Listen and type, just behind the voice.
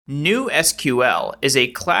NewSQL is a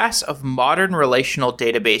class of modern relational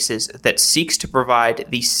databases that seeks to provide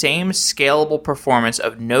the same scalable performance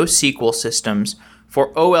of NoSQL systems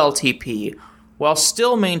for OLTP while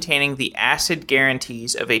still maintaining the ACID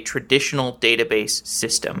guarantees of a traditional database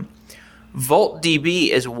system. VoltDB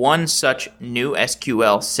is one such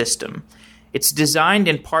NewSQL system. It's designed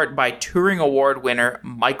in part by Turing Award winner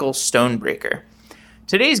Michael Stonebraker.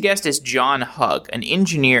 Today's guest is John Hugg, an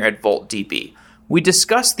engineer at VoltDB. We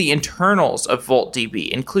discuss the internals of VoltDB,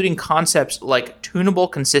 including concepts like tunable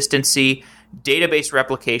consistency, database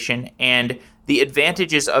replication, and the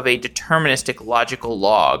advantages of a deterministic logical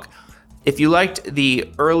log. If you liked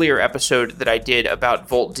the earlier episode that I did about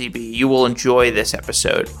VoltDB, you will enjoy this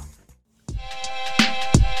episode.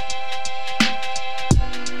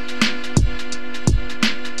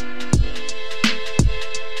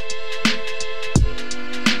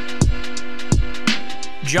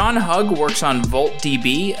 John Hugg works on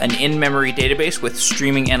VoltDB, an in-memory database with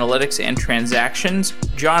streaming analytics and transactions.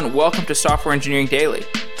 John, welcome to Software Engineering Daily.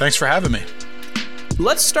 Thanks for having me.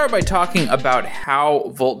 Let's start by talking about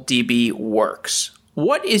how VoltDB works.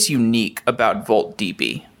 What is unique about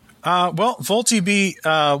VoltDB? Well,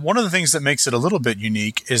 VoltDB, one of the things that makes it a little bit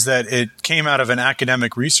unique is that it came out of an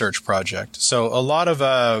academic research project. So a lot of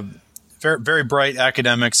very, very bright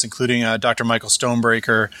academics, including Dr. Michael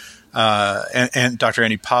Stonebraker, and Dr.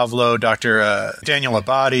 Andy Pavlo, Dr. Daniel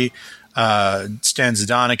Abadi, Stan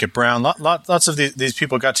Zadanek at Brown. Lots of these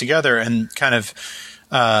people got together and kind of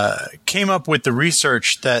came up with the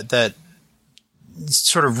research that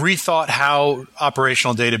sort of rethought how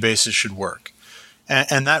operational databases should work.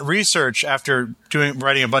 And that research, after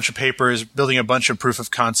writing a bunch of papers, building a bunch of proof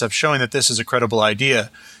of concepts, showing that this is a credible idea,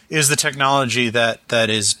 is the technology that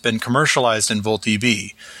has been commercialized in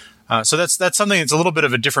VoltDB. So that's something that's a little bit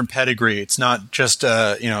of a different pedigree. It's not just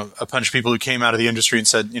a bunch of people who came out of the industry and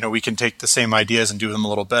said, we can take the same ideas and do them a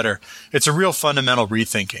little better. It's a real fundamental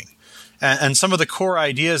rethinking. And some of the core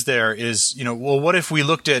ideas there is, what if we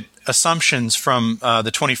looked at assumptions from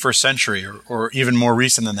the 21st century or even more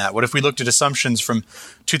recent than that? What if we looked at assumptions from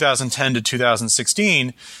 2010 to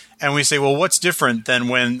 2016 and we say, well, what's different than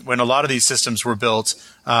when a lot of these systems were built,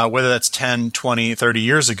 whether that's 10, 20, 30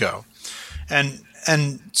 years ago?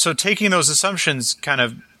 And so taking those assumptions, kind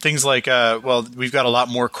of things like, we've got a lot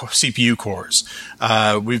more CPU cores.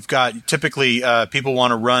 We've got typically people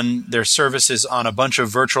want to run their services on a bunch of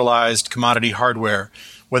virtualized commodity hardware,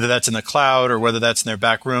 whether that's in the cloud or whether that's in their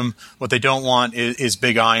back room. What they don't want is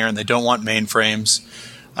big iron. They don't want mainframes.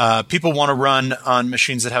 People want to run on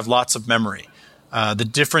machines that have lots of memory. The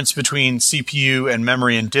difference between CPU and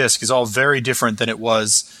memory and disk is all very different than it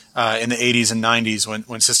was in the 80s and 90s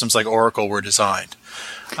when systems like Oracle were designed.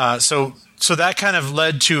 So that kind of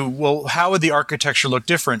led to, well, how would the architecture look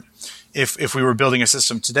different if we were building a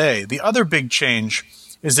system today? The other big change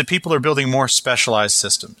is that people are building more specialized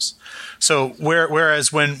systems. So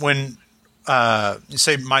whereas when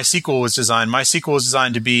say MySQL was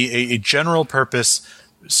designed to be a general purpose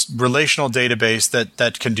relational database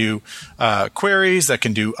that can do queries, that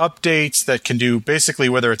can do updates, that can do basically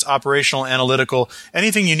whether it's operational, analytical,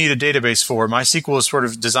 anything you need a database for. MySQL is sort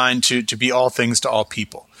of designed to be all things to all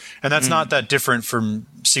people. And that's not that different from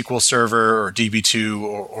SQL Server or DB2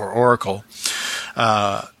 or Oracle.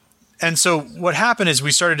 And so what happened is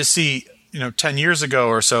we started to see, 10 years ago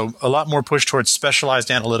or so, a lot more push towards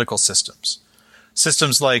specialized analytical systems.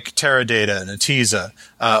 Systems like Teradata and Netezza,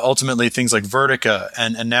 ultimately things like Vertica,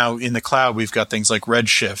 and now in the cloud we've got things like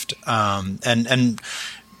Redshift and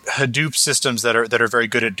Hadoop systems that are very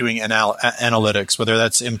good at doing analytics, whether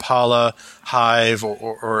that's Impala, Hive,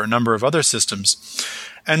 or a number of other systems.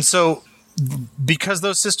 And so because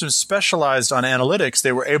those systems specialized on analytics,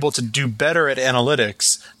 they were able to do better at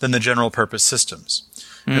analytics than the general purpose systems.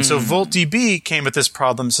 And so VoltDB came at this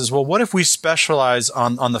problem and says, well, what if we specialize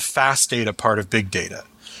on the fast data part of big data?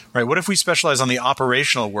 Right? What if we specialize on the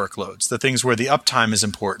operational workloads, the things where the uptime is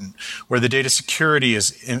important, where the data security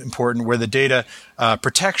is important, where the data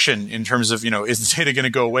protection in terms of, is the data going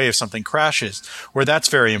to go away if something crashes, where that's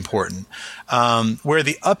very important, where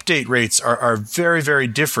the update rates are very, very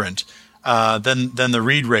different than the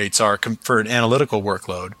read rates are for an analytical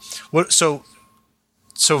workload.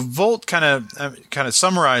 So Volt, kind of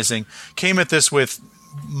summarizing, came at this with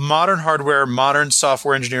modern hardware, modern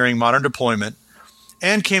software engineering, modern deployment,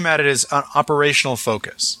 and came at it as an operational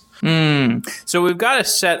focus. So we've got a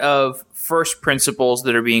set of first principles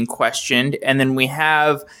that are being questioned, and then we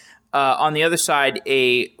have on the other side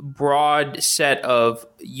a broad set of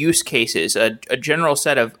use cases, a general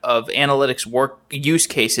set of analytics work use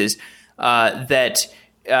cases that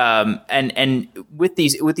and with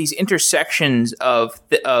these intersections of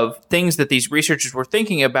things that these researchers were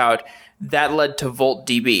thinking about, that led to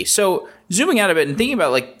VoltDB. So zooming out a bit and thinking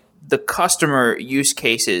about like the customer use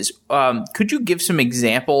cases, could you give some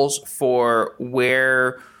examples for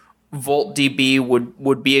where VoltDB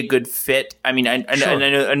would be a good fit? I mean, I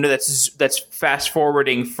know that's fast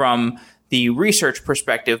forwarding from the research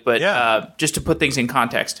perspective, but just to put things in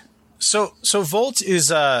context. So Volt is,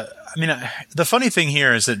 the funny thing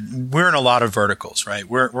here is that we're in a lot of verticals, right?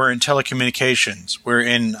 We're in telecommunications, we're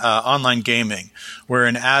in online gaming, we're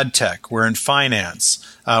in ad tech, we're in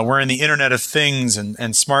finance, we're in the Internet of Things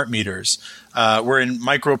and smart meters, we're in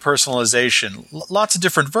micro personalization, lots of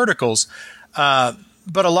different verticals.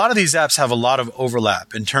 But a lot of these apps have a lot of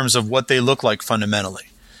overlap in terms of what they look like fundamentally.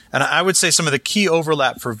 And I would say some of the key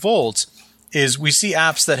overlap for Volt is we see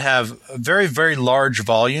apps that have very, very large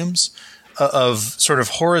volumes of sort of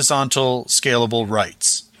horizontal scalable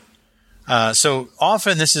writes. So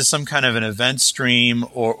often this is some kind of an event stream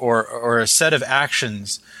or a set of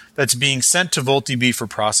actions that's being sent to VoltDB for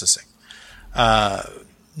processing.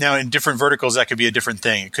 Now, in different verticals, that could be a different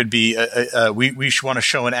thing. It could be we want to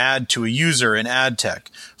show an ad to a user in ad tech.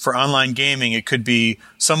 For online gaming, it could be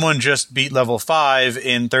someone just beat level 5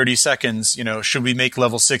 in 30 seconds. Should we make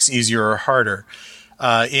level 6 easier or harder?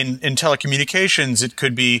 In telecommunications, it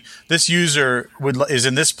could be this user is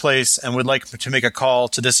in this place and would like to make a call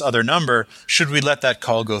to this other number. Should we let that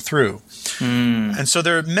call go through? And so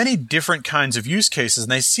there are many different kinds of use cases,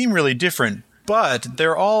 and they seem really different. But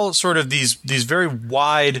they're all sort of these very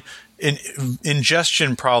wide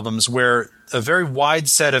ingestion problems where a very wide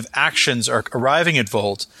set of actions are arriving at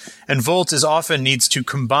Volt, and Volt often needs to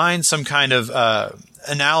combine some kind of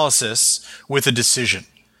analysis with a decision.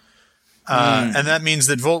 And that means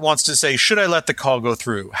that Volt wants to say, should I let the call go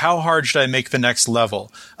through? How hard should I make the next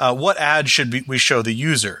level? What ad should we show the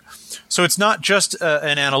user? So it's not just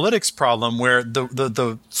an analytics problem where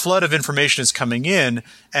the flood of information is coming in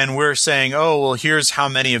and we're saying, oh, well, here's how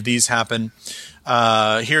many of these happen.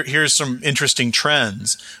 Here's some interesting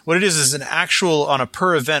trends. What it is an actual, on a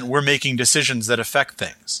per event, we're making decisions that affect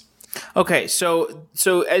things. Okay, so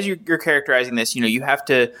as you're characterizing this, you have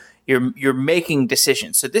to you're making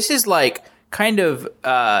decisions. So this is like kind of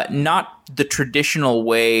not the traditional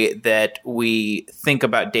way that we think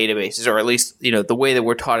about databases, or at least the way that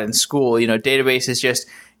we're taught in school. Database is just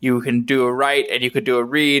you can do a write and you could do a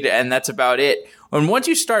read, and that's about it. And once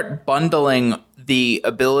you start bundling the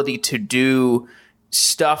ability to do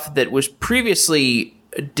stuff that was previously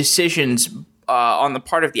decisions on the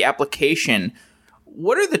part of the application,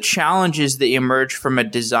 what are the challenges that emerge from a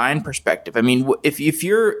design perspective? I mean, if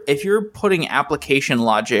you're putting application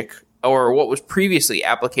logic, or what was previously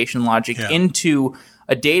application logic, into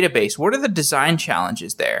a database, what are the design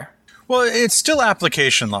challenges there? Well, it's still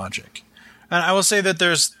application logic. And I will say that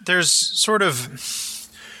there's sort of,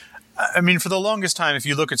 for the longest time, if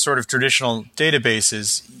you look at sort of traditional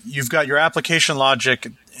databases, you've got your application logic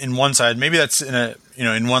in one side, maybe that's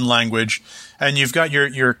in one language, and you've got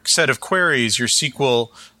your set of queries, your SQL,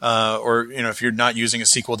 or if you're not using a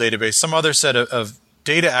SQL database, some other set of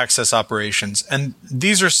data access operations, and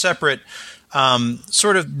these are separate.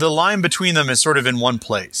 Sort of the line between them is sort of in one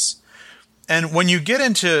place. And when you get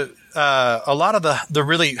into a lot of the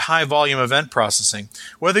really high volume event processing,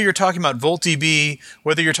 whether you're talking about VoltDB,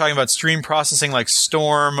 whether you're talking about stream processing like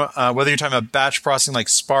Storm, whether you're talking about batch processing like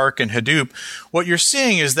Spark and Hadoop, what you're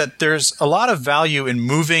seeing is that there's a lot of value in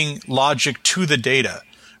moving logic to the data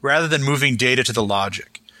rather than moving data to the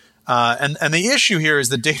logic. And the issue here is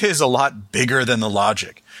the data is a lot bigger than the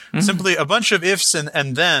logic. Mm-hmm. Simply a bunch of ifs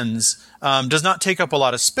and thens does not take up a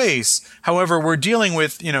lot of space. However, we're dealing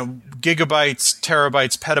with gigabytes,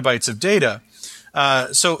 terabytes, petabytes of data.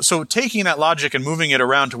 So taking that logic and moving it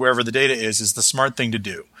around to wherever the data is the smart thing to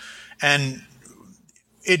do. And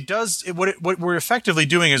what we're effectively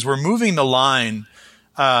doing is we're moving the line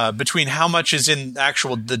between how much is in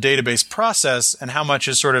the database process and how much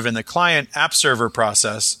is sort of in the client app server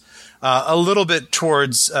process. A little bit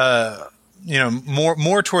towards,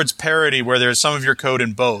 more towards parity, where there's some of your code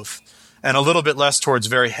in both, and a little bit less towards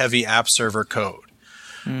very heavy app server code.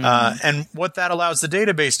 And what that allows the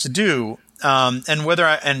database to do, and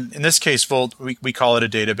in this case, Volt, we call it a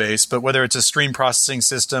database, but whether it's a stream processing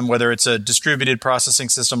system, whether it's a distributed processing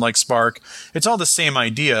system like Spark, it's all the same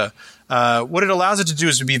idea. What it allows it to do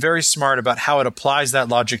is to be very smart about how it applies that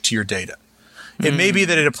logic to your data. It may be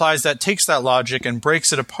that it takes that logic and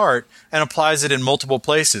breaks it apart and applies it in multiple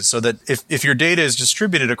places, so that if your data is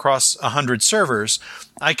distributed across 100 servers,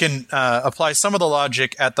 I can apply some of the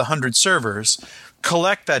logic at the 100 servers,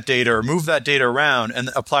 collect that data or move that data around, and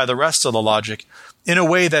apply the rest of the logic in a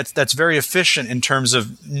way that's very efficient in terms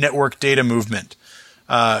of network data movement.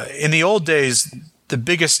 In the old days, the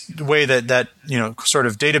biggest way that sort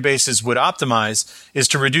of databases would optimize is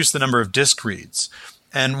to reduce the number of disk reads.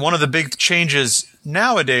 And one of the big changes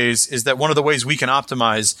nowadays is that one of the ways we can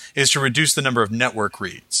optimize is to reduce the number of network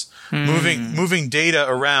reads. Moving data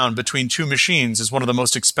around between two machines is one of the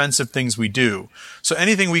most expensive things we do. So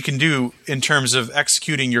anything we can do in terms of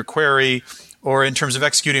executing your query or in terms of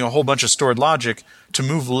executing a whole bunch of stored logic to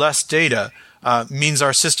move less data means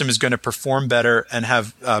our system is going to perform better and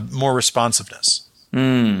have more responsiveness.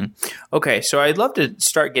 Okay, so I'd love to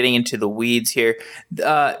start getting into the weeds here.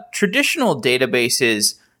 Traditional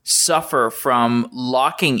databases suffer from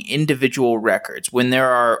locking individual records when there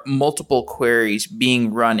are multiple queries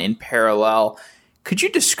being run in parallel. Could you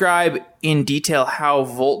describe in detail how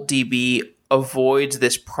VoltDB avoids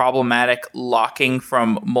this problematic locking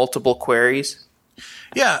from multiple queries?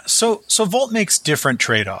 Yeah, so Volt makes different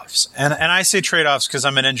trade-offs, and I say trade-offs because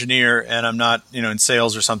I'm an engineer and I'm not in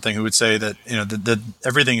sales or something who would say that that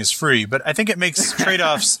everything is free. But I think it makes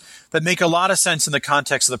trade-offs that make a lot of sense in the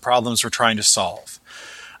context of the problems we're trying to solve.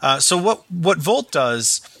 So what Volt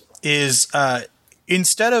does is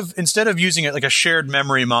instead of using it like a shared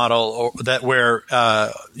memory model where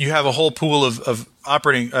you have a whole pool of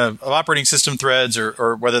operating system threads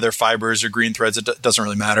or whether they're fibers or green threads, it doesn't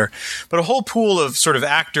really matter, but a whole pool of sort of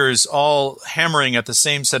actors all hammering at the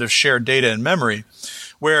same set of shared data in memory,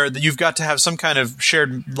 where you've got to have some kind of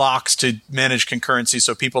shared locks to manage concurrency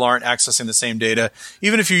so people aren't accessing the same data.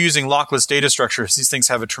 Even if you're using lockless data structures, these things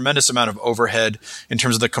have a tremendous amount of overhead in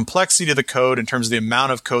terms of the complexity of the code, in terms of the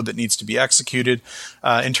amount of code that needs to be executed,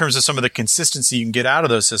 in terms of some of the consistency you can get out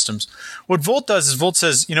of those systems. What Volt does is Volt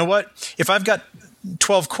says, you know what? If I've got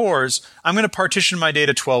 12 cores, I'm going to partition my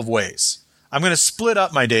data 12 ways. I'm going to split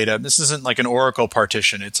up my data. This isn't like an Oracle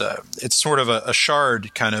partition. It's sort of a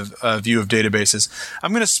shard kind of view of databases.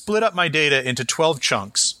 I'm going to split up my data into 12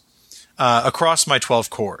 chunks across my 12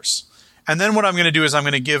 cores. And then what I'm going to do is I'm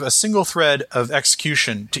going to give a single thread of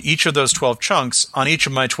execution to each of those 12 chunks on each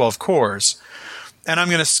of my 12 cores. And I'm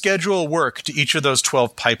going to schedule work to each of those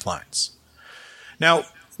 12 pipelines. Now,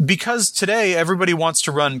 because today everybody wants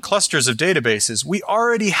to run clusters of databases, we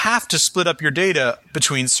already have to split up your data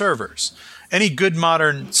between servers. Any good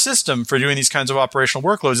modern system for doing these kinds of operational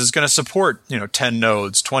workloads is going to support 10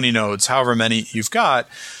 nodes, 20 nodes, however many you've got.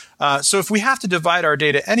 So if we have to divide our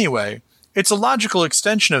data anyway, it's a logical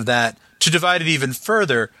extension of that to divide it even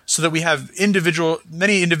further so that we have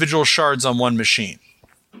many individual shards on one machine.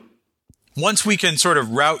 Once we can sort of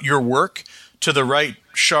route your work to the right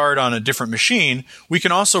shard on a different machine, we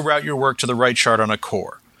can also route your work to the right shard on a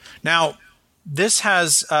core. Now, this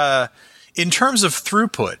has, in terms of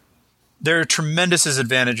throughput, there are tremendous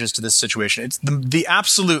advantages to this situation. It's the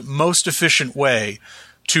absolute most efficient way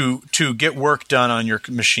to get work done on your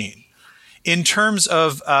machine. In terms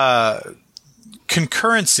of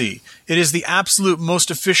concurrency, it is the absolute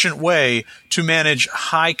most efficient way to manage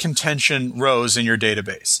high contention rows in your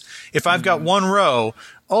database. If I've got one row,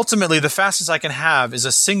 ultimately the fastest I can have is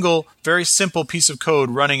a single, very simple piece of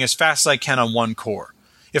code running as fast as I can on one core.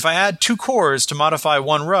 If I add two cores to modify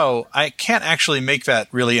one row, I can't actually make that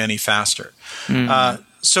really any faster.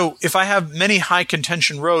 So if I have many high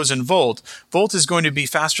contention rows in Volt, Volt is going to be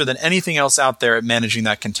faster than anything else out there at managing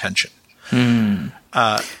that contention.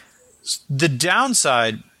 The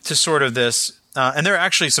downside to sort of this, and there are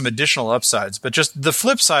actually some additional upsides, but just the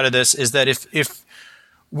flip side of this is that if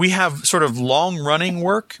we have sort of long-running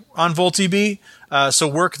work on VoltDB, so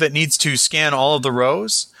work that needs to scan all of the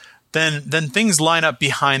rows, then things line up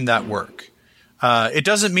behind that work. It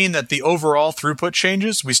doesn't mean that the overall throughput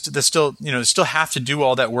changes. We still have to do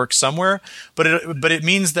all that work somewhere, but it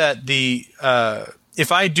means that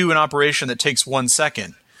if I do an operation that takes 1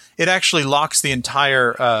 second, it actually locks the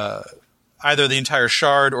entire either the entire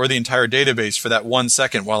shard or the entire database for that 1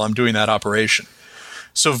 second while I'm doing that operation.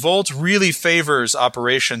 So Volt really favors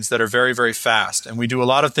operations that are very, very fast, and we do a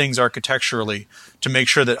lot of things architecturally to make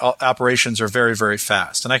sure that operations are very, very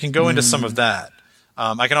fast. And I can go into some of that.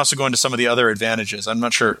 I can also go into some of the other advantages. I'm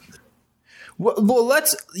not sure. Well,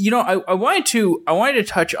 let's. I wanted to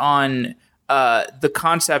touch on the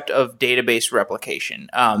concept of database replication.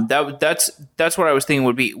 That's what I was thinking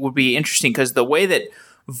would be interesting, because the way that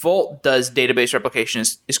Volt does database replication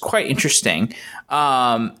is quite interesting.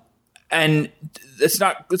 And it's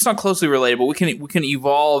not closely related, but we can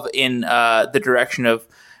evolve in the direction of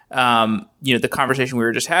the conversation we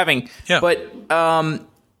were just having. Yeah. But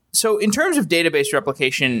so in terms of database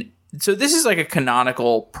replication, so this is like a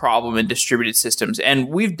canonical problem in distributed systems, and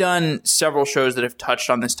we've done several shows that have touched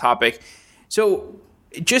on this topic. So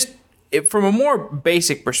just from a more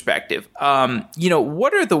basic perspective,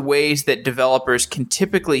 what are the ways that developers can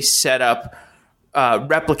typically set up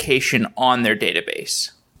replication on their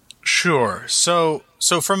database? Sure. So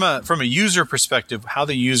from a user perspective, how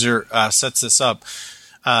the user sets this up,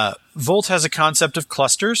 Volt has a concept of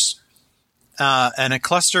clusters, and a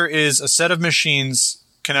cluster is a set of machines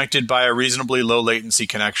connected by a reasonably low latency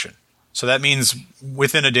connection. So that means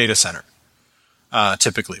within a data center.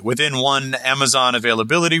 Typically within one Amazon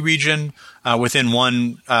availability region, within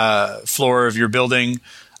one floor of your building,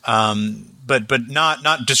 but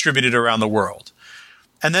not distributed around the world.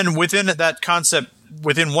 And then within that concept,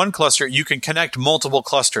 within one cluster, you can connect multiple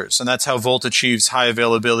clusters, and that's how Volt achieves high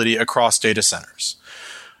availability across data centers.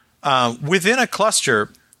 Within a cluster,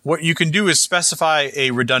 what you can do is specify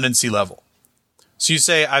a redundancy level. So you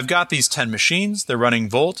say, I've got these 10 machines, they're running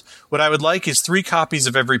Volt. What I would like is 3 copies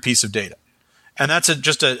of every piece of data. And that's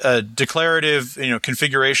just a declarative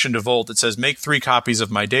configuration to Volt that says, make 3 copies of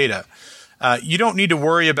my data. You don't need to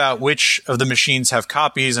worry about which of the machines have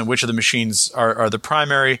copies and which of the machines are the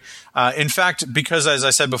primary. In fact, because as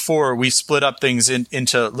I said before, we split up things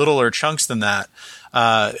into littler chunks than that,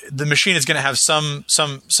 the machine is going to have some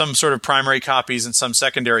sort of primary copies and some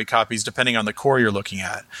secondary copies depending on the core you're looking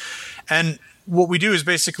at. And what we do is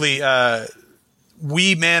basically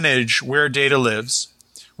we manage where data lives.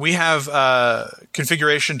 We have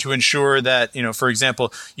configuration to ensure that, for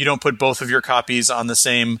example, you don't put both of your copies on the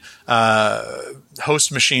same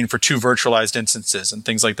host machine for 2 virtualized instances and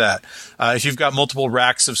things like that. If you've got multiple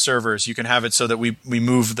racks of servers, you can have it so that we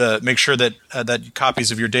make sure that that copies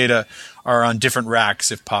of your data are on different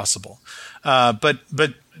racks if possible. But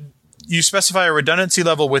you specify a redundancy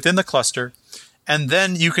level within the cluster. And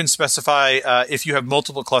then you can specify, if you have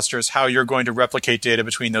multiple clusters, how you're going to replicate data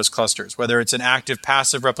between those clusters, whether it's an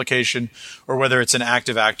active-passive replication or whether it's an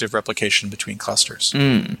active-active replication between clusters.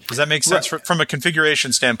 Does that make sense from a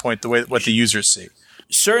configuration standpoint, what the users see?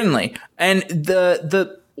 Certainly. And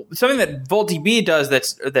the something that VoltDB does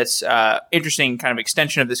that's interesting, kind of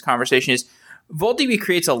extension of this conversation is VoltDB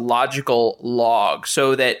creates a logical log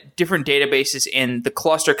so that different databases in the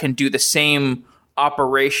cluster can do the same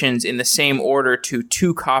operations in the same order to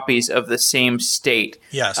 2 copies of the same state.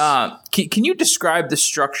 Yes. Can you describe the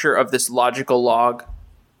structure of this logical log?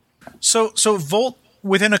 So Volt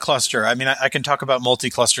within a cluster, I mean, I can talk about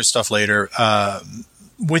multi-cluster stuff later.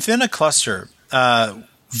 Within a cluster,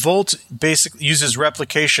 Volt basically uses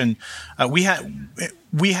replication. We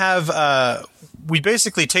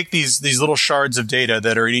basically take these little shards of data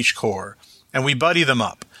that are in each core, and we buddy them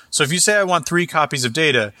up. So if you say I want 3 copies of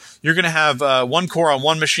data, you're going to have 1 core on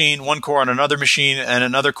one machine, 1 core on another machine, and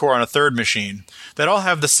another core on a third machine that all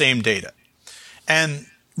have the same data. And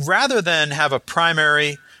rather than have a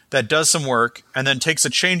primary that does some work and then takes a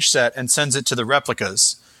change set and sends it to the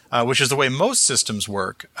replicas, which is the way most systems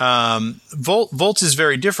work, Volt is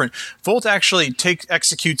very different. Volt actually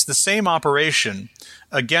executes the same operation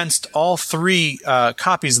against all 3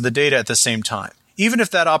 copies of the data at the same time, even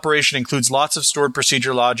if that operation includes lots of stored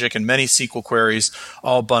procedure logic and many SQL queries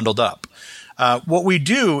all bundled up. What we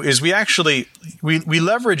do is we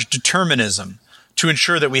leverage determinism to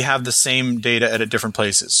ensure that we have the same data at different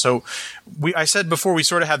places. So I said before, we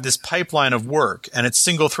sort of have this pipeline of work, and it's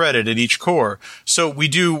single-threaded at each core. So we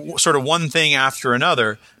do sort of one thing after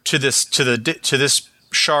another to this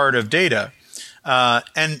shard of data.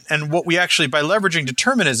 And what we actually, by leveraging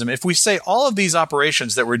determinism, if we say all of these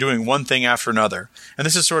operations that we're doing one thing after another, and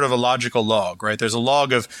this is sort of a logical log, right? There's a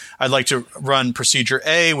log of, I'd like to run procedure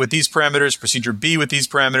A with these parameters, procedure B with these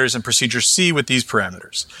parameters, and procedure C with these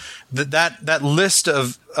parameters. That list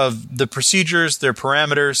of the procedures, their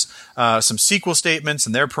parameters, some SQL statements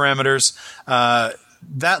and their parameters,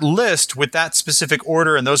 that list with that specific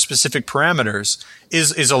order and those specific parameters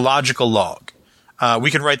is a logical log.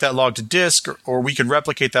 We can write that log to disk, or we can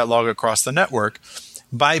replicate that log across the network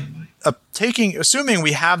by assuming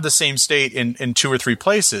we have the same state in 2 or 3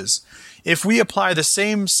 places. If we apply the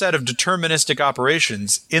same set of deterministic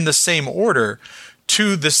operations in the same order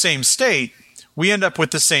to the same state, we end up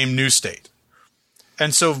with the same new state.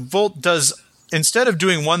 And so Volt does, instead of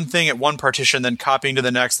doing one thing at one partition, then copying to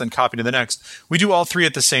the next, then copying to the next, we do all 3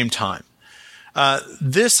 at the same time.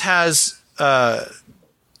 This has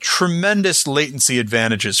tremendous latency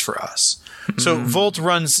advantages for us. So Volt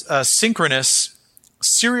runs synchronous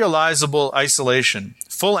serializable isolation,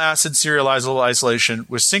 full ACID serializable isolation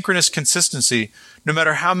with synchronous consistency no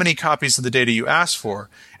matter how many copies of the data you ask for.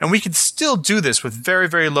 And we can still do this with very,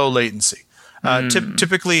 very low latency,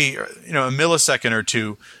 typically a millisecond or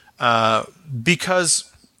 2,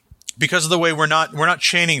 because because of the way we're not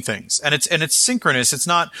chaining things, and it's synchronous. It's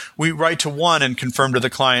not we write to one and confirm to the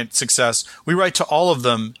client success. We write to all of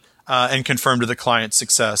them and confirm to the client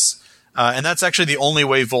success. And that's actually the only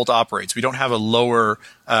way Volt operates. We don't have a lower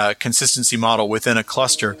consistency model within a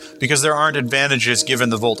cluster because there aren't advantages given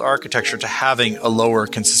the Volt architecture to having a lower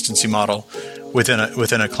consistency model within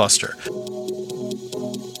a cluster.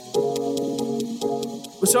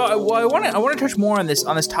 So I want to touch more on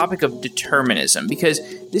this topic of determinism, because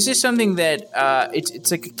this is something that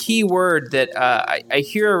it's like a key word that I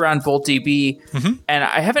hear around VoltDB, and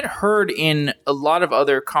I haven't heard in a lot of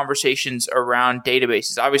other conversations around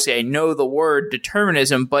databases. Obviously, I know the word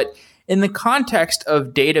determinism, but in the context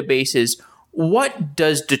of databases, what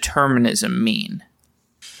does determinism mean?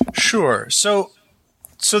 Sure. So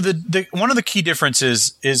the one of the key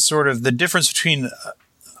differences is sort of the difference between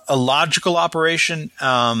a logical operation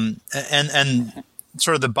and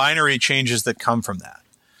sort of the binary changes that come from that.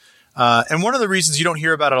 And one of the reasons you don't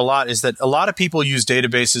hear about it a lot is that a lot of people use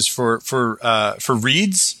databases for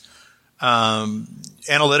reads,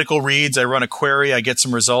 analytical reads. I run a query, I get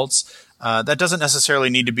some results. That doesn't necessarily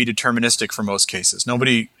need to be deterministic for most cases.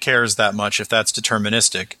 Nobody cares that much if that's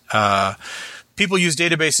deterministic. People use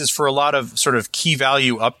databases for a lot of sort of key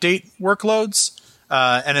value update workloads.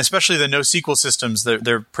 And especially the NoSQL systems,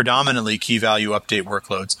 they're predominantly key value update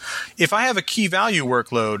workloads. If I have a key value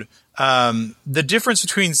workload, the difference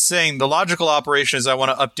between saying the logical operation is I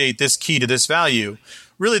want to update this key to this value,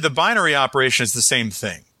 really the binary operation is the same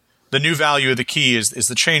thing. The new value of the key is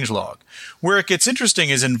the change log. Where it gets interesting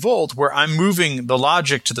is in Volt, where I'm moving the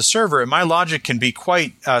logic to the server, and my logic can be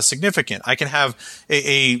quite significant. I can have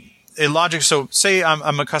a logic. So say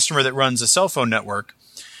I'm a customer that runs a cell phone network.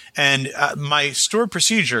 And my stored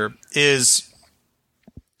procedure is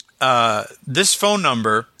this phone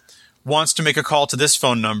number wants to make a call to this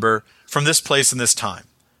phone number from this place and this time.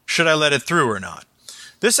 Should I let it through or not?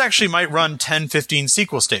 This actually might run 10, 15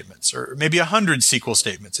 SQL statements or maybe 100 SQL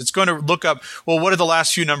statements. It's going to look up, well, what are the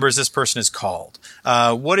last few numbers this person has called?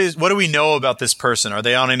 What do we know about this person? Are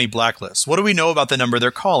they on any blacklists? What do we know about the number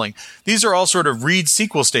they're calling? These are all sort of read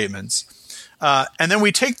SQL statements. And then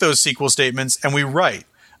we take those SQL statements and we write.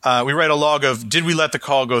 We write a log of, did we let the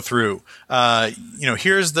call go through?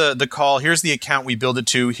 Here's the call. Here's the account we billed it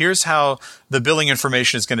to. Here's how the billing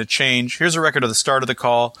information is going to change. Here's a record of the start of the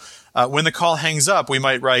call. When the call hangs up, we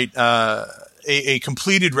might write a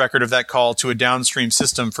completed record of that call to a downstream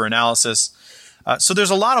system for analysis. So there's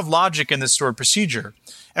a lot of logic in this stored procedure.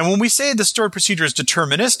 And when we say the stored procedure is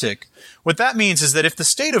deterministic, what that means is that if the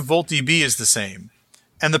state of VoltDB is the same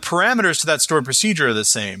and the parameters to that stored procedure are the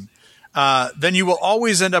same, then you will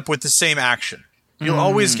always end up with the same action. You'll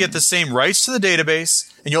always get the same writes to the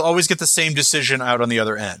database, and you'll always get the same decision out on the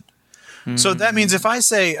other end. So that means if I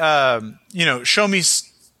say, show me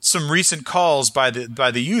some recent calls by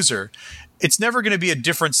the user, it's never going to be a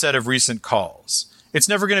different set of recent calls. It's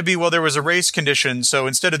never going to be, well, there was a race condition, so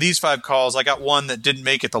instead of these 5 calls, I got one that didn't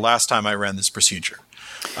make it the last time I ran this procedure.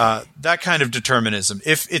 That kind of determinism.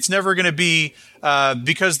 If it's never going to be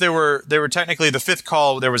because they were technically the 5th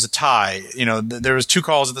call, there was a tie. There was 2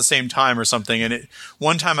 calls at the same time or something, and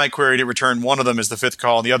one time I queried, it returned one of them as the 5th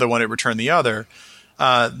call, and the other one it returned the other.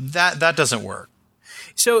 That doesn't work.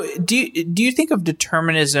 So do you think of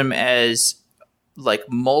determinism as like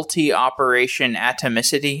multi-operation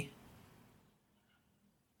atomicity?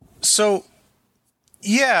 So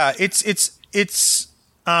yeah, it's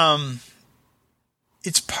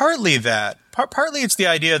partly that. Partly it's the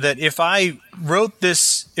idea that if I wrote a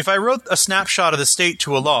snapshot of the state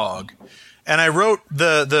to a log, and I wrote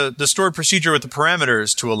the stored procedure with the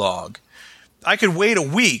parameters to a log, I could wait a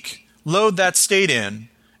week, load that state in,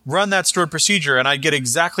 run that stored procedure, and I'd get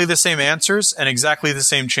exactly the same answers and exactly the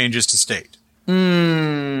same changes to state.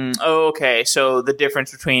 Okay. So the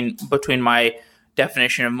difference between my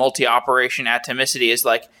definition of multi-operation atomicity is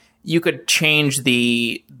like, you could change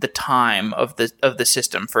the time of the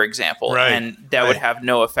system, for example, right, and that would have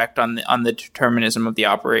no effect on the determinism of the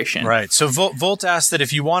operation. Right. So Volt asks that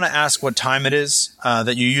if you want to ask what time it is,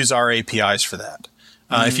 that you use our APIs for that.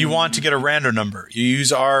 If you want to get a random number, you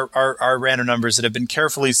use our random numbers that have been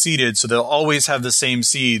carefully seeded, so they'll always have the same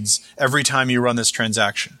seeds every time you run this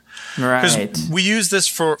transaction. Right. Because we use this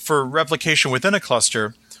for replication within a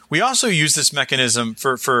cluster. We also use this mechanism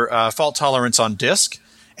for fault tolerance on disk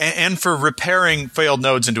and for repairing failed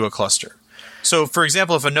nodes into a cluster. So, for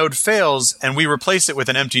example, if a node fails and we replace it with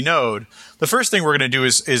an empty node, the first thing we're going to do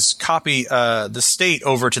is copy the state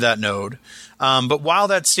over to that node. But while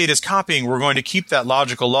that state is copying, we're going to keep that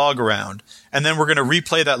logical log around, and then we're going to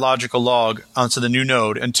replay that logical log onto the new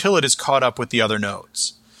node until it is caught up with the other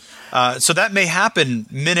nodes. So that may happen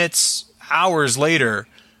minutes, hours later,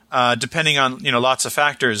 depending on lots of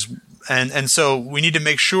factors. And so we need to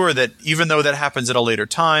make sure that even though that happens at a later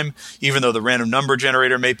time, even though the random number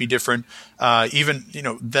generator may be different,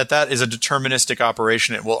 that is a deterministic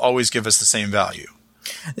operation, it will always give us the same value.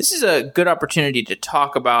 This is a good opportunity to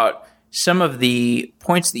talk about some of the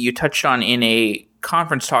points that you touched on in a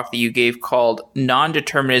conference talk that you gave called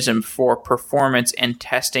Non-Determinism for Performance and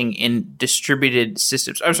Testing in Distributed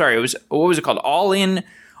Systems. I'm sorry, what was it called? All in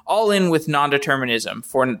with non-determinism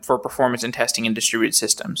for performance and testing in distributed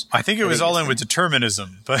systems. I think it was all in with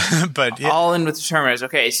determinism, but yeah. All in with determinism.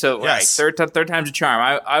 Okay, so yes. Right, third time's a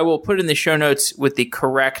charm. I will put in the show notes with the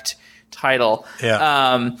correct title.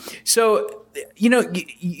 Yeah. So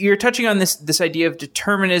you're touching on this idea of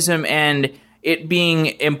determinism and it being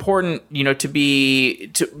important, in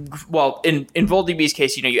VoltDB's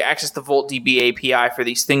case, you access the VoltDB API for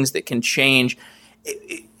these things that can change.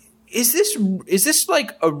 Is this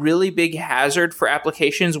like a really big hazard for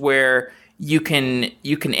applications where you can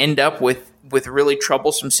end up with really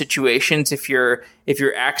troublesome situations if you're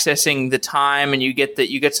accessing the time and you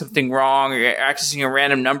get something wrong, or you're accessing a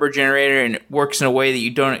random number generator and it works in a way that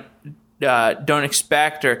you don't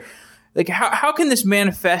expect, or like how can this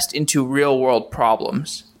manifest into real world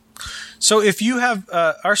problems? So if you have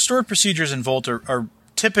our stored procedures in Volt are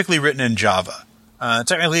typically written in Java.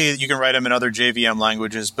 Technically, you can write them in other JVM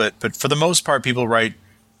languages, but for the most part, people write,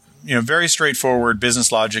 very straightforward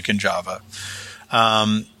business logic in Java.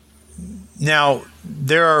 Now,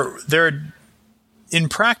 there are in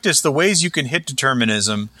practice, the ways you can hit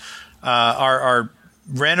determinism are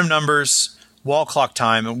random numbers, wall clock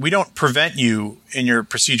time, and we don't prevent you in your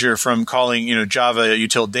procedure from calling, Java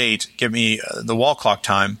util date, give me the wall clock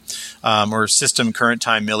time, or system current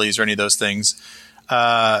time millis, or any of those things.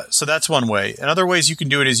 So that's one way. Another ways you can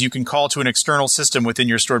do it is you can call to an external system within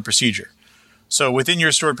your stored procedure. So within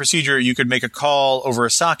your stored procedure, you could make a call over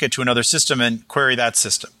a socket to another system and query that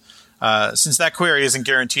system. Since that query isn't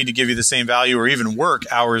guaranteed to give you the same value or even work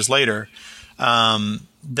hours later,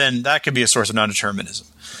 then that could be a source of non-determinism.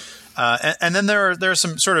 And then there are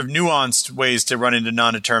some sort of nuanced ways to run into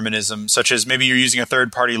non-determinism, such as maybe you're using a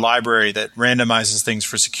third-party library that randomizes things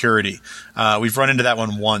for security. We've run into that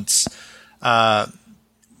one once.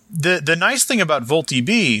 The nice thing about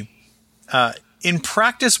VoltDB, in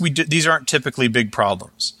practice, these aren't typically big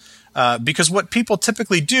problems. Because what people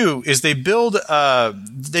typically do is they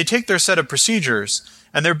take their set of procedures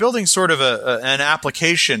and they're building sort of an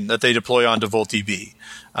application that they deploy onto VoltDB.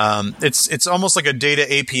 It's almost like a data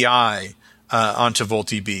API onto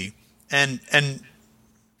VoltDB, and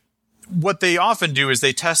what they often do is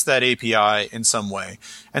they test that API in some way.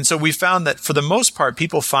 And so we found that for the most part,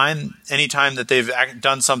 people find anytime that they've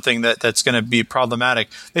done something that's going to be problematic,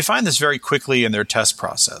 they find this very quickly in their test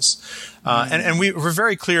process. And we're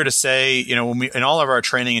very clear to say, when in all of our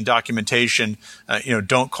training and documentation,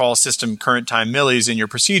 don't call system current time millis in your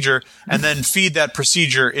procedure and then feed that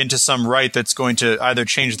procedure into some write that's going to either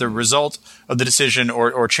change the result of the decision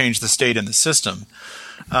or change the state in the system.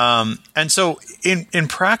 And so in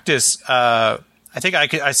practice, I think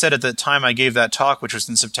I said at the time I gave that talk, which was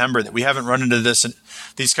in September, that we haven't run into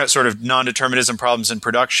these sort of non-determinism problems in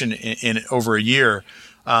production in over a year.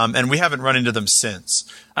 And we haven't run into them since.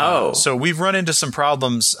 So we've run into some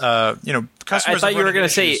problems. Customers. I thought you were going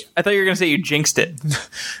to say you jinxed it.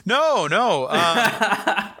 No.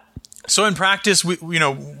 So in practice,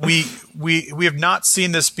 we have not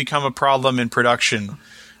seen this become a problem in production.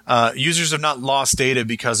 Users have not lost data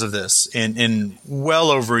because of this in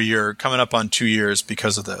well over a year, coming up on 2 years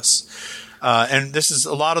because of this. And this is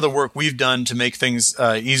a lot of the work we've done to make things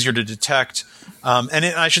easier to detect.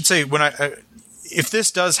 I should say, if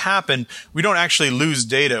this does happen, we don't actually lose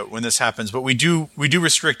data when this happens, but we do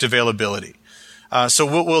restrict availability. So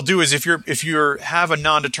what we'll do is if you have a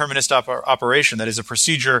non-determinist operation, that is a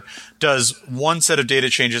procedure does one set of data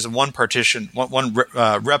changes in one partition, one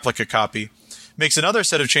replica copy, makes another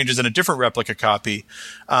set of changes in a different replica copy,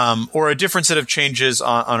 or a different set of changes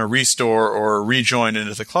on a restore or a rejoin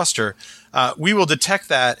into the cluster, we will detect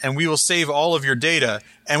that and we will save all of your data,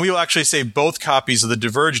 and we will actually save both copies of the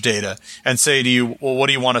diverged data and say to you, well, what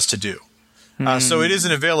do you want us to do? So it is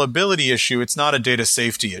an availability issue. It's not a data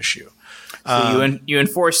safety issue. So you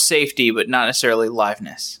enforce safety, but not necessarily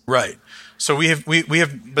liveness. Right. So we have,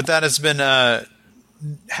 but that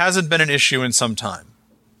hasn't been an issue in some time.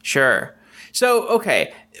 Sure. So,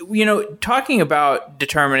 okay, talking about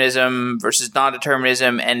determinism versus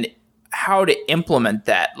non-determinism and how to implement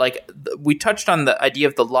that, like we touched on the idea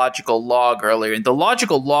of the logical log earlier, and the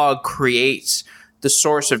logical log creates the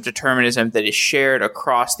source of determinism that is shared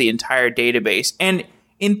across the entire database. And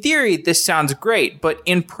in theory, this sounds great, but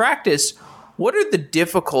in practice, what are the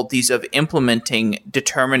difficulties of implementing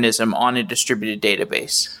determinism on a distributed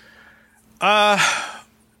database?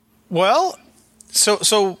 Well,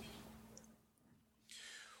 so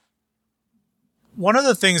one of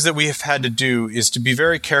the things that we have had to do is to be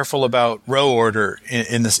very careful about row order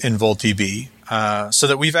in VoltDB, so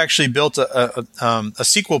that we've actually built a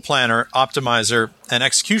SQL planner, optimizer, and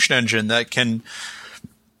execution engine that can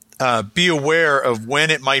be aware of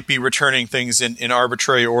when it might be returning things in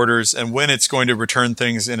arbitrary orders and when it's going to return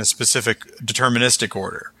things in a specific deterministic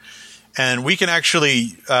order. And we can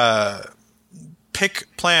actually pick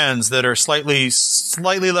plans that are slightly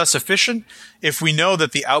less efficient if we know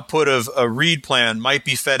that the output of a read plan might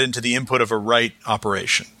be fed into the input of a write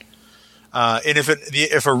operation. And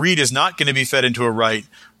if a read is not going to be fed into a write,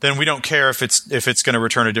 then we don't care if it's going to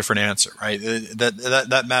return a different answer, right?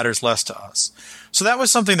 That matters less to us. So that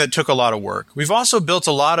was something that took a lot of work. We've also built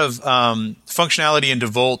a lot of functionality into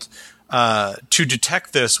Volt to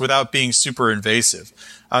detect this without being super invasive.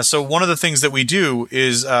 So one of the things that we do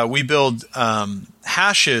is we build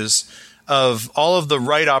hashes of all of the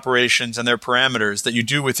write operations and their parameters that you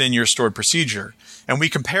do within your stored procedure. And we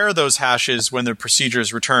compare those hashes when the procedure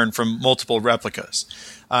is returned from multiple replicas.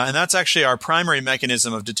 And that's actually our primary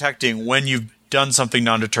mechanism of detecting when you've done something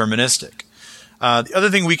non-deterministic. The other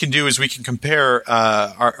thing we can do is we can compare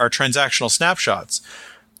our transactional snapshots.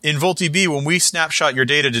 In VoltDB, when we snapshot your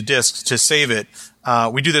data to disk to save it,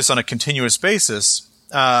 we do this on a continuous basis.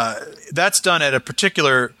 That's done at a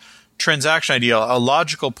particular transaction ID, a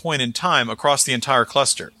logical point in time across the entire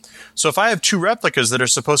cluster. So if I have two replicas that are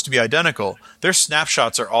supposed to be identical, their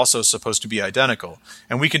snapshots are also supposed to be identical.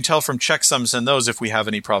 And we can tell from checksums in those if we have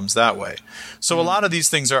any problems that way. So a lot of these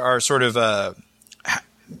things are sort of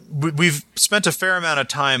we've spent a fair amount of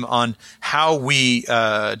time on how we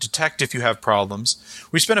detect if you have problems.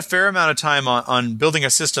 We spent a fair amount of time on building a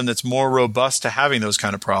system that's more robust to having those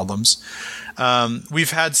kind of problems.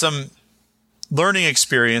 We've had some learning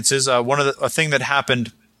experiences. A thing that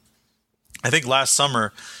happened, I think last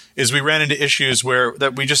summer, is we ran into issues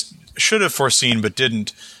that we just should have foreseen but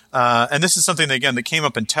didn't. And this is something that, again, that came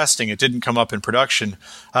up in testing. It didn't come up in production.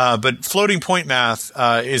 But floating point math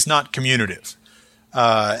is not commutative.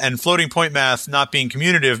 And floating point math not being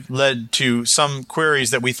commutative led to some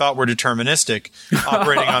queries that we thought were deterministic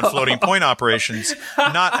operating on floating point operations,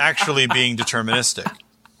 not actually being deterministic.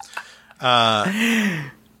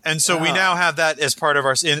 And so we now have that as part of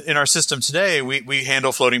in our system today. We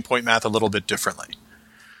handle floating point math a little bit differently.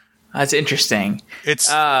 That's interesting. It's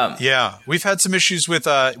we've had some issues with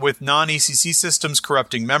non-ECC systems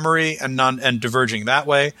corrupting memory and diverging that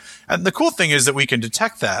way. And the cool thing is that we can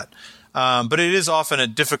detect that. But it is often a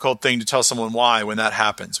difficult thing to tell someone why when that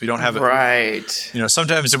happens. We don't have it. Right.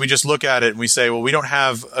 Sometimes we just look at it and we say, well, we don't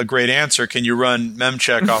have a great answer. Can you run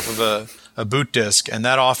memcheck off of a boot disk? And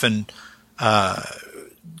that often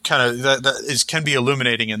can be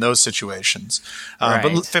illuminating in those situations. Right.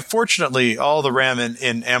 But fortunately, all the RAM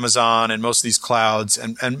in Amazon and most of these clouds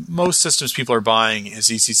and most systems people are buying is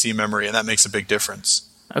ECC memory, and that makes a big difference.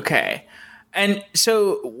 Okay. And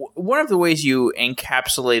so one of the ways you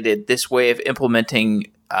encapsulated this way of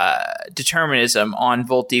implementing determinism on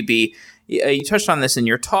VoltDB, you touched on this in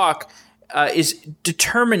your talk, is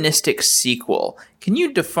deterministic SQL. Can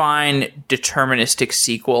you define deterministic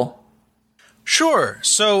SQL? Sure.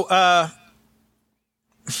 So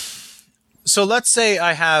let's say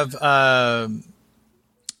I have a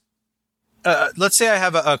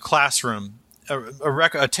classroom,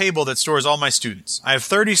 a table that stores all my students. I have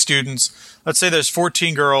 30 students. Let's say there's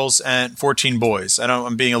 14 girls and 14 boys.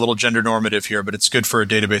 I'm being a little gender normative here, but it's good for a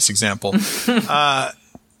database example.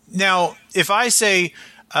 Now, if I say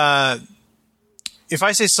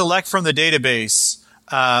select from the database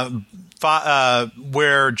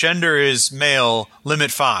where gender is male,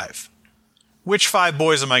 limit 5, which 5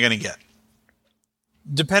 boys am I going to get?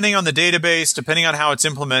 Depending on the database, depending on how it's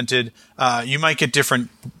implemented, you might get different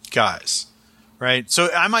guys. Right, so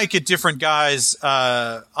I might get different guys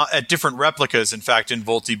at different replicas, in fact, in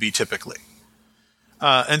VoltDB typically.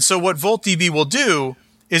 And so what VoltDB will do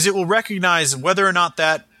is it will recognize whether or not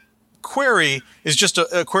that query is just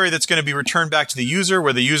a query that's going to be returned back to the user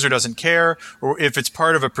where the user doesn't care, or if it's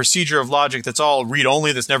part of a procedure of logic that's all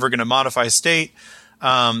read-only that's never going to modify state,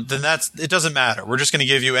 then it doesn't matter. We're just going to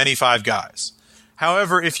give you any 5 guys.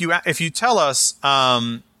 However, if you tell us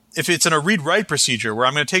if it's in a read-write procedure where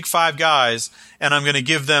I'm going to take 5 guys and I'm going to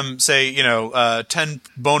give them, say, 10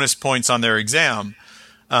 bonus points on their exam,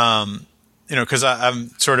 because I'm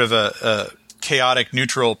sort of a chaotic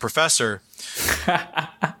neutral professor,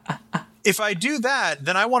 if I do that,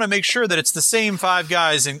 then I want to make sure that it's the same 5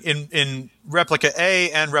 guys in replica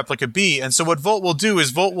A and replica B. And so what Volt will do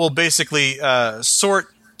is Volt will basically sort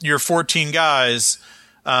your 14 guys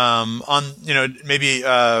on, maybe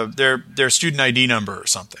their student ID number or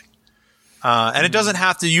something. And it doesn't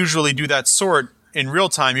have to usually do that sort in real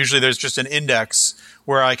time. Usually there's just an index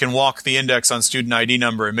where I can walk the index on student ID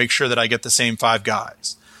number and make sure that I get the same 5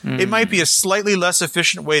 guys. It might be a slightly less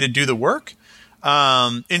efficient way to do the work.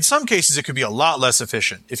 In some cases, it could be a lot less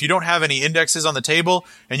efficient. If you don't have any indexes on the table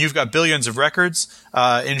and you've got billions of records,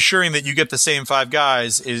 ensuring that you get the same 5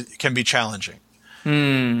 guys can be challenging.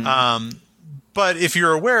 But if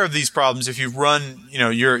you're aware of these problems, if you've run,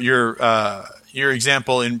 your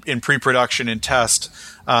example in pre-production and test,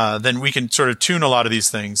 then we can sort of tune a lot of these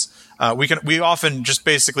things. We often just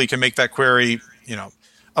basically can make that query,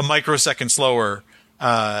 a microsecond slower.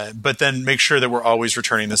 But then make sure that we're always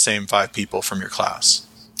returning the same 5 people from your class.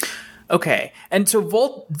 Okay. And so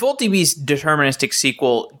VoltDB's deterministic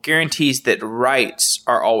SQL guarantees that writes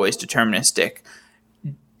are always deterministic.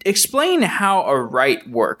 Explain how a write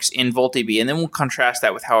works in VoltDB, and then we'll contrast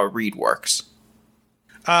that with how a read works.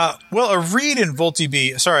 Well, a read in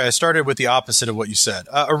VoltDB, sorry, I started with the opposite of what you said.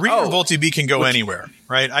 A read in VoltDB can go anywhere,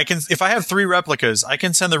 right? If I have 3 replicas, I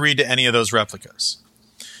can send the read to any of those replicas.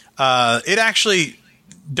 It actually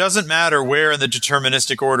doesn't matter where in the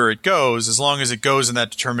deterministic order it goes, as long as it goes in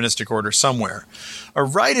that deterministic order somewhere. A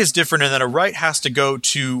write is different in that a write has to go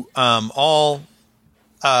to all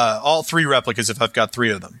 3 replicas if I've got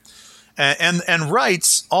 3 of them. And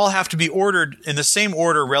writes all have to be ordered in the same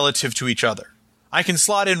order relative to each other. I can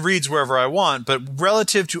slot in reads wherever I want, but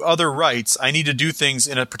relative to other writes, I need to do things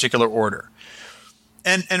in a particular order.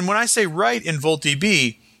 And when I say write in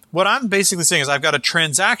VoltDB, what I'm basically saying is I've got a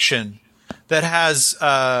transaction that has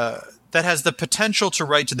the potential to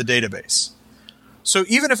write to the database. So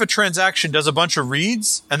even if a transaction does a bunch of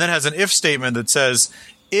reads and then has an if statement that says,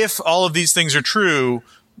 if all of these things are true,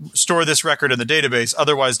 store this record in the database,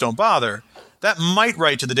 otherwise don't bother, that might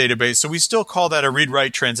write to the database. So we still call that a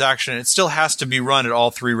read-write transaction. It still has to be run at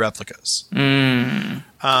all 3 replicas. But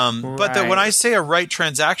when I say a write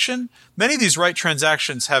transaction, many of these write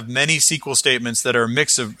transactions have many SQL statements that are a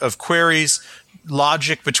mix of queries,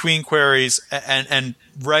 logic between queries, and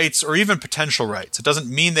writes, or even potential writes. It doesn't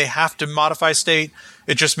mean they have to modify state.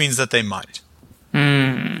 It just means that they might.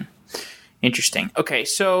 Interesting. Okay,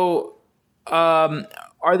 so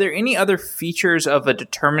are there any other features of a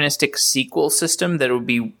deterministic SQL system that would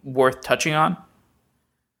be worth touching on?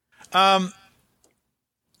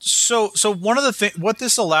 So one of the things, what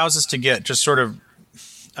this allows us to get, just sort of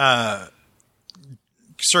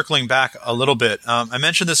circling back a little bit, I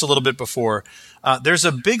mentioned this a little bit before. There's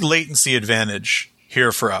a big latency advantage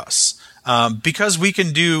here for us. Because we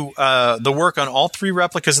can do the work on all 3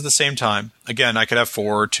 replicas at the same time. Again, I could have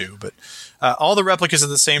 4 or 2, but all the replicas at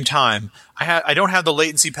the same time, I don't have the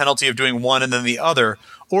latency penalty of doing one and then the other,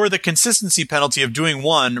 or the consistency penalty of doing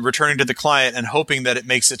one, returning to the client, and hoping that it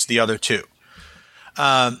makes it to the other 2.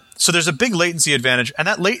 So there's a big latency advantage, and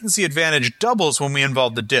that latency advantage doubles when we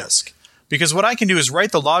involve the disk. Because what I can do is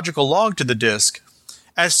write the logical log to the disk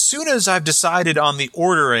as soon as I've decided on the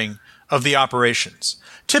ordering of the operations.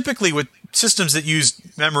 Typically, with systems that use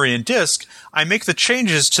memory and disk, I make the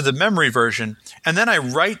changes to the memory version, and then I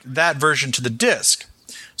write that version to the disk.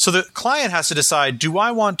 So the client has to decide, do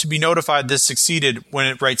I want to be notified this succeeded when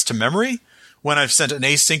it writes to memory, when I've sent an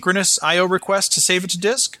asynchronous I/O request to save it to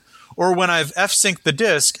disk, or when I've f-synced the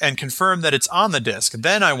disk and confirmed that it's on the disk,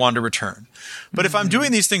 then I want to return. But if I'm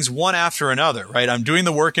doing these things one after another, right, I'm doing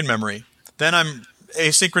the work in memory, then I'm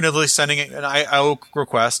asynchronously sending an I/O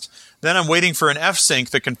request, then I'm waiting for an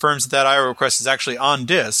f-sync that confirms that I/O request is actually on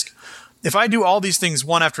disk. If I do all these things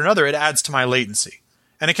one after another, it adds to my latency.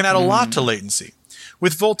 And it can add a lot to latency.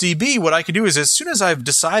 With VoltDB, what I can do is as soon as I've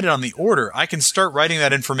decided on the order, I can start writing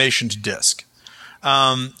that information to disk.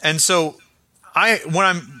 And so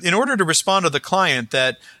in order to respond to the client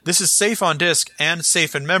that this is safe on disk and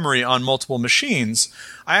safe in memory on multiple machines,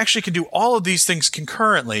 I actually can do all of these things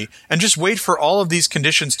concurrently and just wait for all of these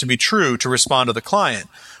conditions to be true to respond to the client.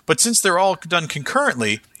 But since they're all done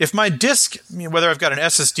concurrently, if my disk, whether I've got an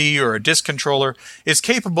SSD or a disk controller, is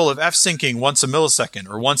capable of f-syncing once a millisecond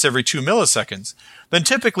or once every 2 milliseconds, then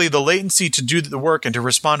typically the latency to do the work and to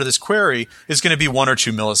respond to this query is going to be 1 or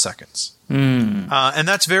 2 milliseconds. And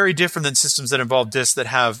that's very different than systems that involve disks that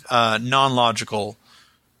have non-logical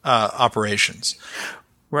operations.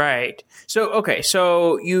 Right.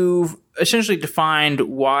 So you've essentially defined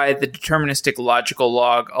why the deterministic logical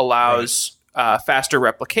log allows faster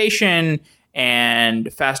replication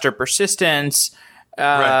and faster persistence.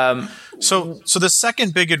 Right. So the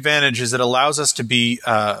second big advantage is it allows us to be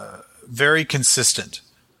very consistent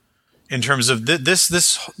in terms of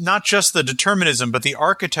this not just the determinism, but the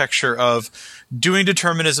architecture of doing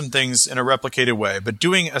determinism things in a replicated way, but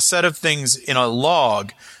doing a set of things in a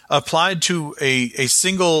log applied to a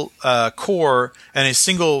single core and a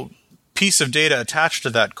single piece of data attached to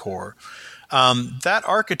that core. That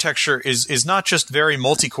architecture is not just very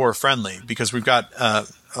multi-core friendly because we've got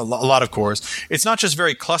a lot of cores. It's not just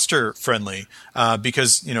very cluster friendly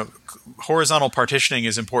because horizontal partitioning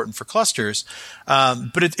is important for clusters,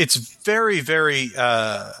 but it's very very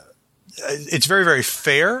fair.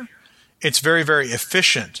 It's very very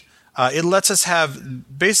efficient. It lets us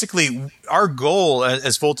have basically our goal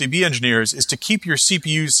as VoltDB engineers is to keep your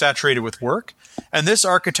CPUs saturated with work. And this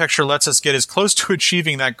architecture lets us get as close to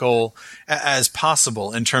achieving that goal as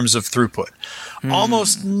possible in terms of throughput.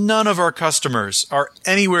 Almost none of our customers are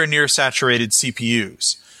anywhere near saturated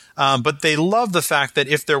CPUs. But they love the fact that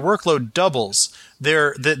if their workload doubles,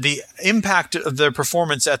 the impact of their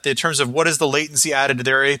performance in terms of what is the latency added to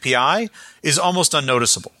their API is almost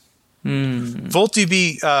unnoticeable.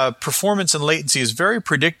 VoltDB performance and latency is very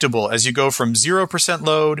predictable as you go from 0%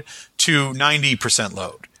 load to 90%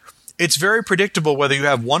 load. It's very predictable whether you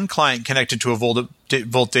have one client connected to a Volt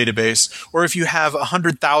database or if you have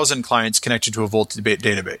 100,000 clients connected to a Volt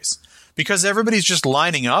database. Because everybody's just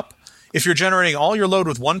lining up. If you're generating all your load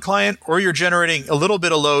with one client or you're generating a little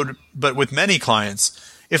bit of load but with many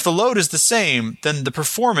clients, if the load is the same, then the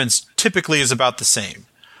performance typically is about the same.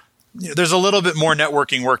 There's a little bit more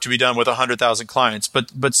networking work to be done with 100,000 clients,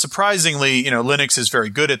 but surprisingly, Linux is very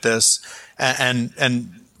good at this,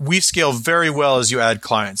 and we scale very well as you add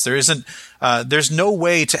clients. There's no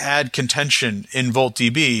way to add contention in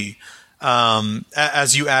VoltDB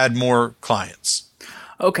as you add more clients.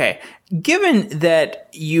 Okay, given that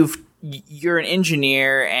you're an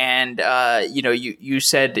engineer and you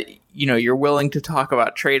said you're willing to talk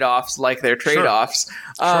about trade-offs like they're trade-offs.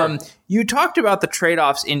 Sure. You talked about the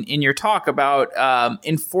trade-offs in your talk about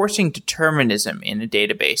enforcing determinism in a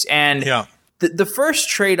database, and the first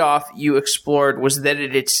trade-off you explored was that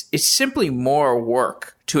it's simply more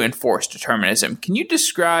work to enforce determinism. Can you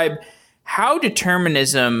describe how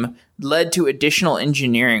determinism led to additional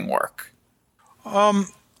engineering work?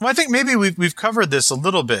 Well, I think maybe we've covered this a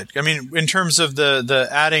little bit. I mean, in terms of the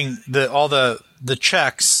adding all the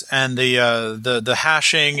checks and the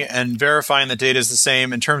hashing and verifying the data is the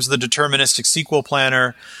same. In terms of the deterministic SQL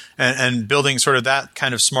planner and building sort of that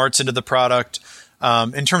kind of smarts into the product.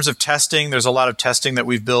 In terms of testing, there's a lot of testing that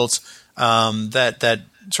we've built that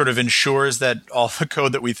sort of ensures that all the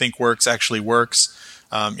code that we think works actually works.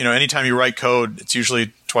 Anytime you write code, it's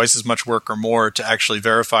usually twice as much work or more to actually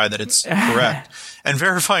verify that it's correct. And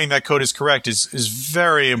verifying that code is correct is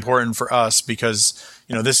very important for us because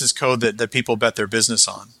this is code that people bet their business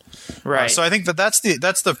on. Right. So I think that's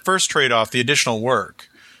the first trade-off, the additional work.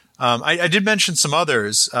 I did mention some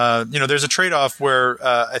others. There's a trade-off where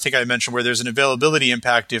I think I mentioned where there's an availability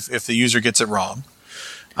impact if the user gets it wrong.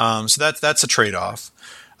 So that's a trade-off.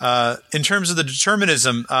 In terms of the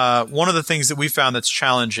determinism, one of the things that we found that's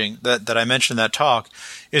challenging that I mentioned in that talk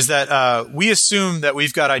is that we assume that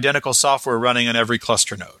we've got identical software running on every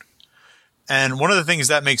cluster node. And one of the things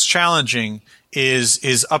that makes challenging is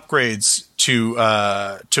upgrades to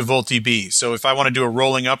VoltDB. So if I want to do a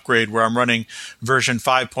rolling upgrade where I'm running version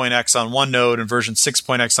 5.x on one node and version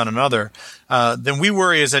 6.x on another, then we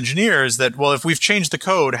worry as engineers that, well, if we've changed the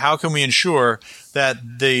code, how can we ensure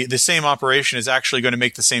that the same operation is actually going to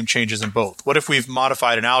make the same changes in both? What if we've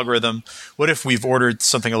modified an algorithm? What if we've ordered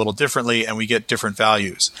something a little differently and we get different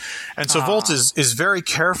values? And so Volt is very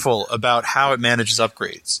careful about how it manages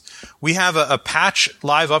upgrades. We have a patch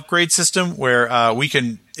live upgrade system where we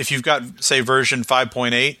can, if you've got, say, version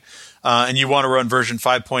 5.8 and you want to run version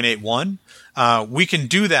 5.81, we can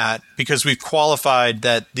do that because we've qualified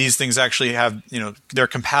that these things actually have, they're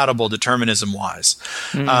compatible determinism-wise.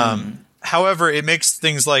 However, it makes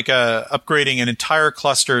things like upgrading an entire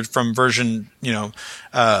cluster from version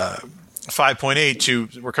 5.8 to,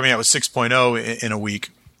 we're coming out with 6.0 in a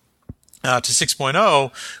week, to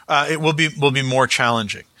 6.0, it will be more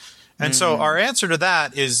challenging. And so our answer to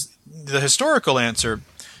that is, the historical answer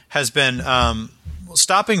has been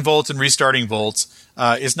stopping Volt and restarting Volt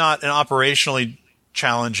is not an operationally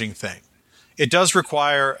challenging thing. It does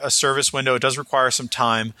require a service window. It does require some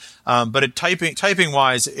time, but typing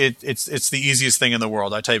wise, it's the easiest thing in the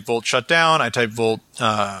world. I type Volt shutdown, I type Volt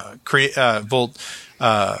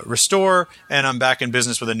restore, and I'm back in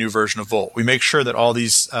business with a new version of Volt. We make sure that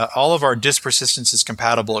all of our disk persistence is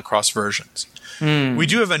compatible across versions. We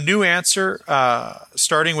do have a new answer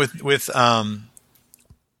starting with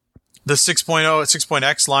the 6.0,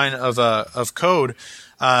 6.x line of code,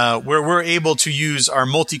 where we're able to use our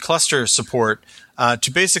multi-cluster support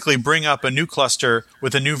to basically bring up a new cluster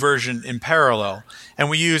with a new version in parallel. And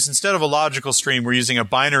we use, instead of a logical stream, we're using a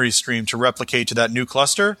binary stream to replicate to that new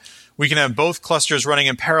cluster. We can have both clusters running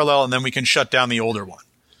in parallel, and then we can shut down the older one.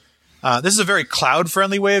 This is a very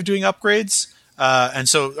cloud-friendly way of doing upgrades. And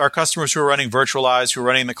so our customers who are running virtualized, who are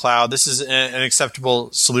running in the cloud, this is an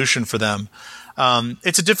acceptable solution for them.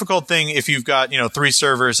 It's a difficult thing if you've got 3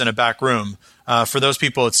 servers in a back room. For those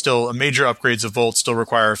people, it's still major upgrades of Volt still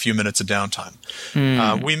require a few minutes of downtime.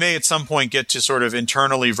 We may at some point get to sort of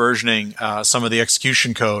internally versioning some of the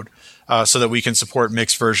execution code so that we can support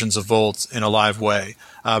mixed versions of Volt in a live way.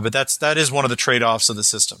 But that is one of the trade-offs of the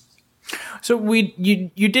system. So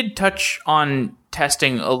you did touch on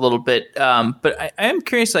testing a little bit, but I am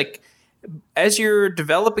curious, like, as you're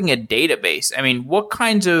developing a database, I mean, what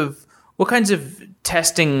kinds of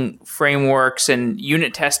testing frameworks and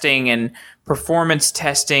unit testing and performance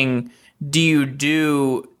testing do you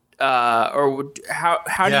do, or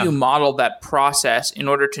how do you model that process in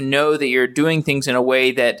order to know that you're doing things in a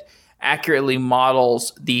way that accurately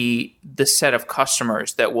models the set of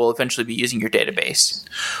customers that will eventually be using your database?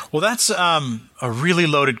 Well, that's a really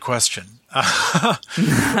loaded question.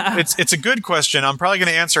 It's a good question. I'm probably going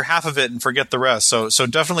to answer half of it and forget the rest. So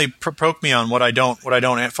definitely poke me on what I don't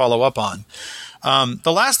follow up on.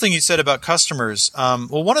 The last thing you said about customers,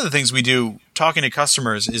 well, one of the things we do talking to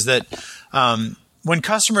customers is that when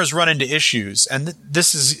customers run into issues, and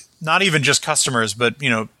this is not even just customers, but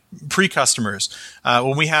pre-customers,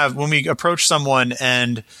 when we approach someone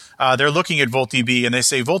and they're looking at VoltDB and they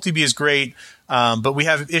say VoltDB is great, but we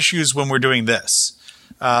have issues when we're doing this.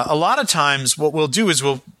 A lot of times what we'll do is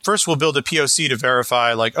we'll build a POC to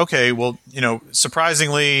verify, like, okay, well,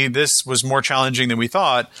 surprisingly, this was more challenging than we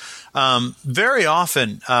thought. Very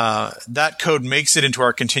often, that code makes it into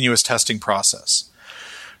our continuous testing process.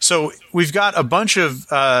 So we've got a bunch of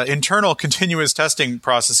internal continuous testing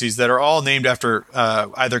processes that are all named after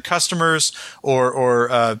either customers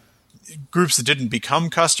or groups that didn't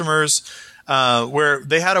become customers, where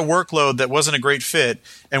they had a workload that wasn't a great fit,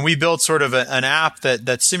 and we built sort of an app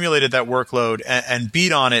that simulated that workload and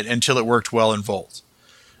beat on it until it worked well in Volt.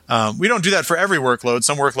 We don't do that for every workload.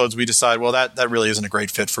 Some workloads we decide, well, that really isn't a great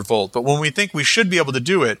fit for Volt. But when we think we should be able to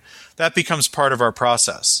do it, that becomes part of our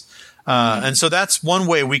process. And so that's one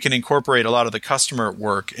way we can incorporate a lot of the customer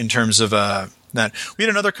work in terms of that. We had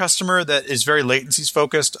another customer that is very latencies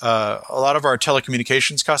focused. A lot of our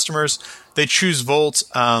telecommunications customers, they choose Volt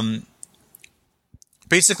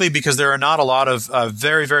basically because there are not a lot of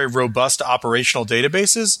very, very robust operational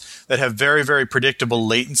databases that have very, very predictable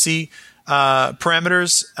latency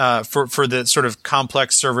parameters for the sort of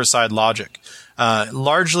complex server-side logic.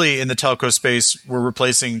 Largely in the telco space, we're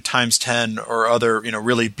replacing times 10 or other,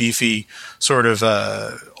 really beefy sort of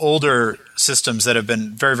older systems that have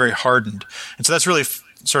been very, very hardened. And so that's really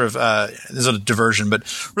this is a diversion, but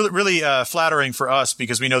really flattering for us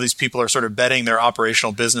because we know these people are sort of betting their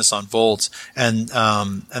operational business on Volt, but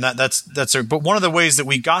one of the ways that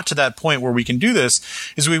we got to that point where we can do this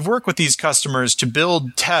is we work with these customers to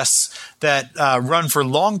build tests that run for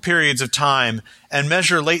long periods of time and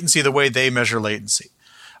measure latency the way they measure latency.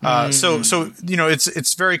 So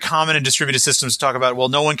it's very common in distributed systems to talk about, well,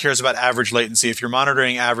 no one cares about average latency. If you're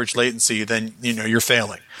monitoring average latency, then you're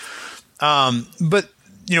failing. But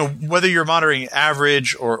whether you're monitoring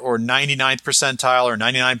average or 99th percentile or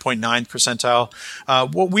 99.9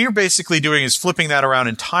 percentile, what we're basically doing is flipping that around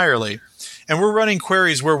entirely. And we're running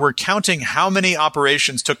queries where we're counting how many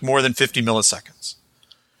operations took more than 50 milliseconds.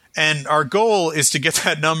 And our goal is to get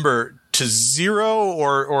that number to 0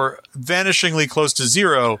 or vanishingly close to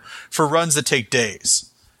 0 for runs that take days.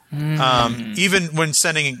 Even when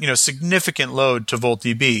sending significant load to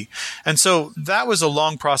VoltDB. And so that was a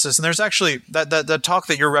long process. And there's actually that talk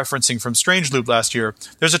that you're referencing from Strange Loop last year.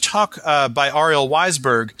 There's a talk by Ariel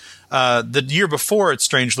Weisberg the year before at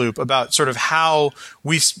Strange Loop about sort of how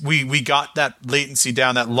we got that latency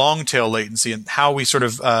down, that long tail latency, and how we sort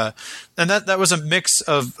of and that was a mix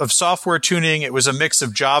of software tuning. It was a mix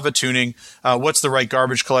of Java tuning. What's the right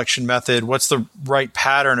garbage collection method? What's the right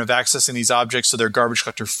pattern of accessing these objects so they're garbage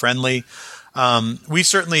collector friendly? We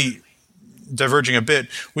certainly, diverging a bit,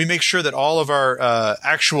 we make sure that all of our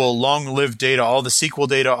actual long-lived data, all the SQL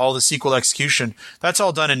data, all the SQL execution, that's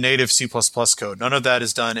all done in native C++ code. None of that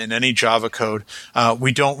is done in any Java code.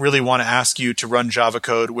 We don't really want to ask you to run Java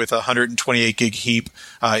code with a 128 gig heap.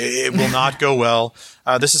 It will not go well.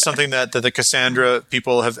 This is something that the Cassandra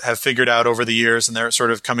people have figured out over the years, and they're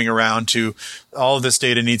sort of coming around to all of this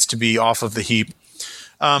data needs to be off of the heap.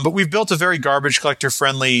 But we've built a very garbage collector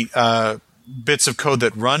friendly bits of code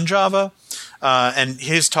that run Java. And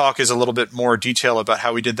his talk is a little bit more detail about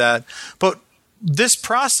how we did that. But this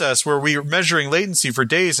process where we are measuring latency for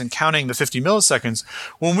days and counting the 50 milliseconds,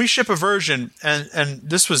 when we ship a version, and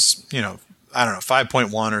this was, I don't know,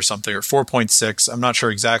 5.1 or something, or 4.6, I'm not sure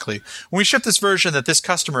exactly. When we shipped this version that this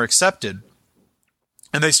customer accepted,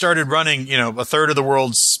 and they started running, a third of the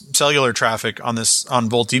world's cellular traffic on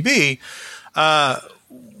VoltDB,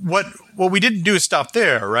 what we didn't do is stop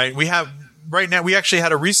there, right? Right now, we actually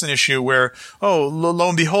had a recent issue where, lo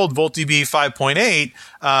and behold, VoltDB 5.8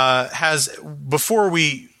 has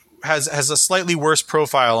a slightly worse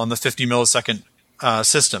profile on the 50 millisecond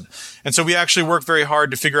system. And so we actually worked very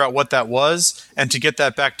hard to figure out what that was and to get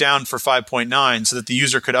that back down for 5.9 so that the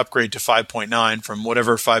user could upgrade to 5.9 from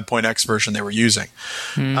whatever 5.x version they were using.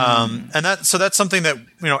 So that's something that,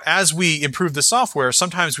 as we improve the software,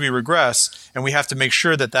 sometimes we regress and we have to make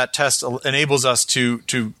sure that test enables us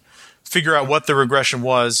to figure out what the regression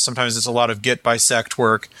was. Sometimes it's a lot of git bisect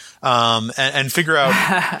work, and figure out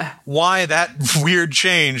why that weird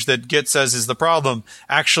change that Git says is the problem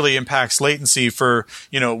actually impacts latency for,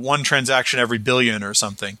 one transaction every billion or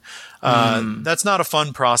something. That's not a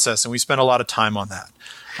fun process, and we spend a lot of time on that.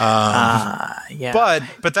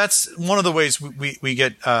 But that's one of the ways we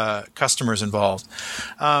get customers involved.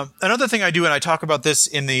 Another thing I do, and I talk about this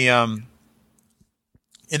in the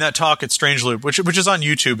in that talk at Strange Loop, which is on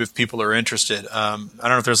YouTube if people are interested. I don't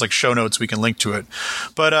know if there's show notes we can link to it,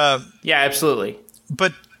 but yeah, absolutely.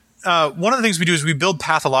 But one of the things we do is we build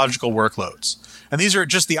pathological workloads, and these are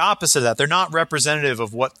just the opposite of that. They're not representative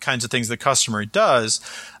of what kinds of things the customer does.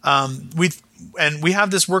 We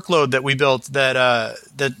have this workload that we built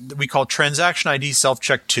that we call Transaction ID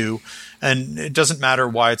Self-Check 2, and it doesn't matter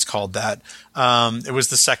why it's called that. It was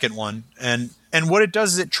the second one, and what it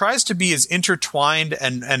does is it tries to be as intertwined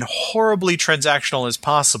and horribly transactional as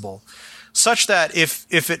possible, such that if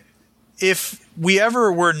we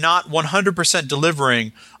ever were not 100%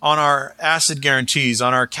 delivering on our ACID guarantees,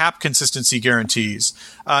 on our cap consistency guarantees,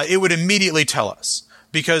 it would immediately tell us.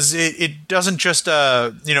 Because it doesn't just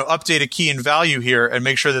update a key and value here and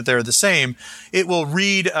make sure that they're the same. It will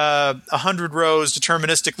read 100 rows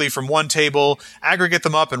deterministically from one table, aggregate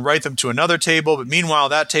them up and write them to another table. But meanwhile,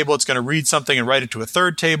 that table, it's going to read something and write it to a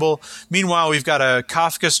third table. Meanwhile, we've got a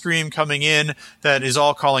Kafka stream coming in that is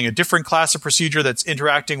all calling a different class of procedure that's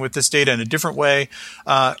interacting with this data in a different way.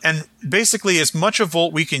 And basically, as much of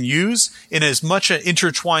Volt we can use in as much an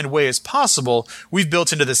intertwined way as possible, we've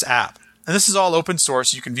built into this app. And this is all open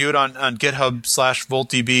source. You can view it on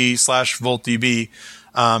GitHub/VoltDB/VoltDB.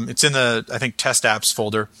 It's in the, I think, test apps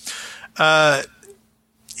folder.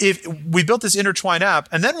 If we built this intertwined app,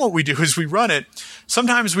 and then what we do is we run it.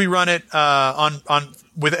 Sometimes we run it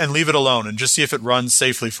and leave it alone and just see if it runs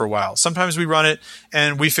safely for a while. Sometimes we run it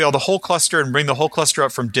and we fail the whole cluster and bring the whole cluster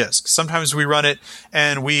up from disk. Sometimes we run it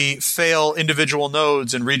and we fail individual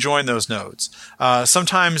nodes and rejoin those nodes.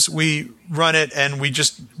 Sometimes we run it and we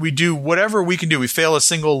do whatever we can do. We fail a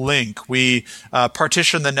single link. We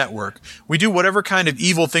partition the network. We do whatever kind of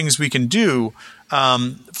evil things we can do.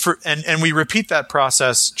 And we repeat that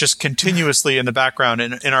process just continuously in the background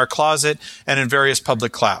in our closet and in various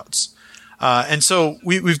public clouds. And so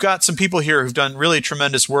we've got some people here who've done really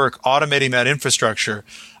tremendous work automating that infrastructure,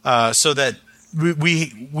 so that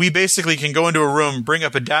we basically can go into a room, bring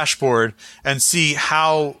up a dashboard, and see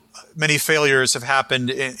how many failures have happened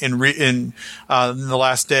in the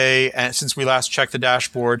last day and since we last checked the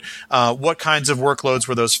dashboard. What kinds of workloads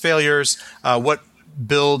were those failures? What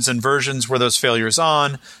builds and versions were those failures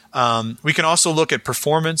on? We can also look at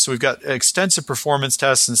performance. We've got extensive performance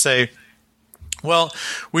tests and say, well,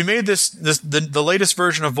 we made the latest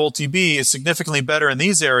version of VoltDB is significantly better in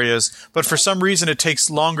these areas, but for some reason it takes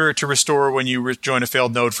longer to restore when you join a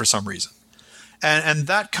failed node for some reason. And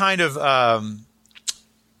that kind of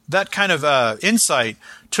insight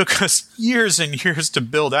took us years and years to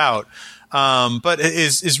build out. But it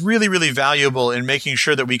is really, really valuable in making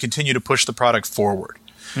sure that we continue to push the product forward,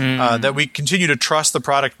 that we continue to trust the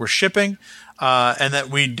product we're shipping, and that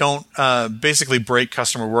we don't basically break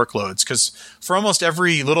customer workloads. Because for almost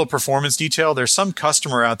every little performance detail, there's some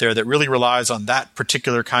customer out there that really relies on that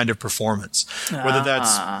particular kind of performance. Whether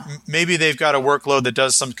that's maybe they've got a workload that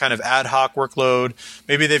does some kind of ad hoc workload.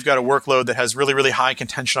 Maybe they've got a workload that has really, really high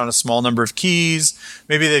contention on a small number of keys.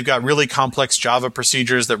 Maybe they've got really complex Java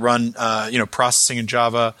procedures that run processing in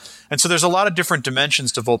Java. And so there's a lot of different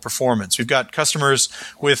dimensions to Volt performance. We've got customers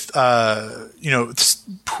with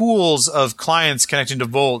pools of clients connecting to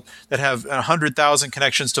Volt that have 100,000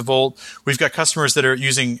 connections to Volt. We've got customers that are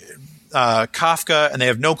using Kafka, and they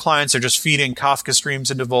have no clients. They're just feeding Kafka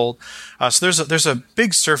streams into Volt. So there's a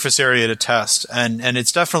big surface area to test, and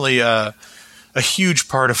it's definitely a huge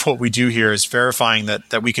part of what we do here is verifying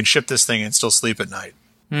that we can ship this thing and still sleep at night.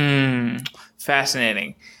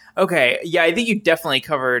 Fascinating. Okay, yeah, I think you definitely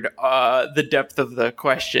covered the depth of the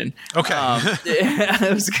question. Okay.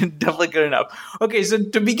 It was definitely good enough. Okay, so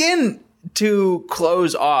to begin to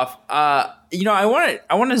close off, I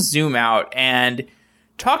want to zoom out and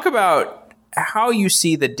talk about how you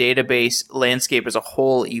see the database landscape as a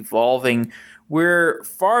whole evolving. We're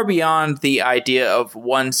far beyond the idea of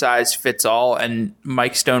one size fits all, and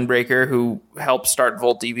Mike Stonebreaker, who helped start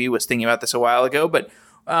VoltDB, was thinking about this a while ago, but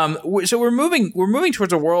so we're moving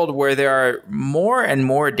towards a world where there are more and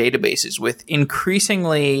more databases with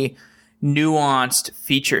increasingly nuanced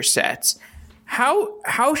feature sets.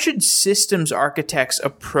 How should systems architects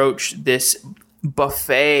approach this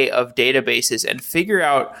buffet of databases and figure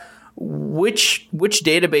out which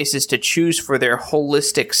databases to choose for their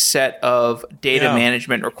holistic set of data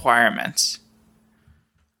management requirements?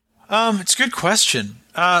 It's a good question.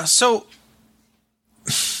 So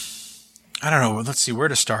I don't know. Let's see where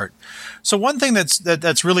to start. So one thing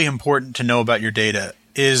that's really important to know about your data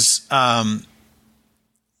is how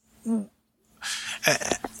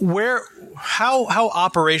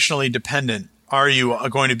operationally dependent are you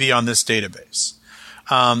going to be on this database?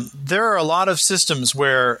 There are a lot of systems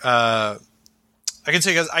where I can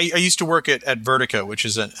say, because I used to work at Vertica, which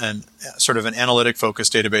is an sort of an analytic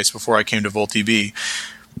focused database before I came to VoltDB.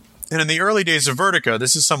 And in the early days of Vertica,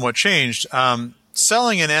 this has somewhat changed.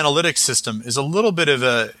 Selling an analytics system is a little bit of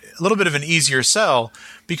an easier sell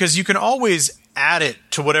because you can always add it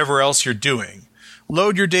to whatever else you're doing,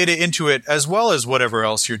 load your data into it as well as whatever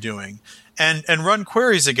else you're doing, and run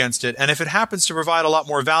queries against it. And if it happens to provide a lot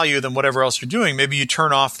more value than whatever else you're doing, maybe you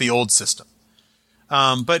turn off the old system.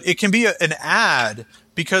 But it can be an add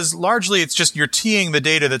because largely it's just you're teeing the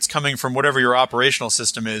data that's coming from whatever your operational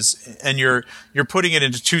system is, and you're putting it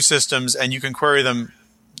into two systems, and you can query them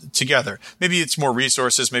together. Maybe it's more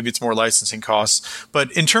resources, maybe it's more licensing costs,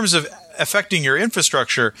 but in terms of affecting your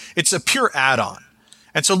infrastructure, it's a pure add-on.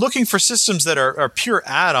 And so looking for systems that are pure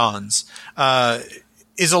add-ons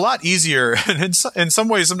is a lot easier and in some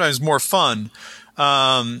ways sometimes more fun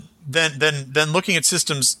than looking at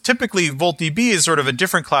systems. Typically, VoltDB is sort of a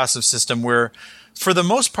different class of system where, for the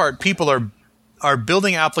most part, people are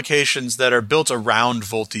building applications that are built around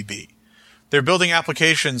VoltDB. They're building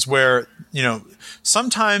applications where,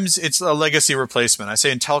 sometimes it's a legacy replacement. I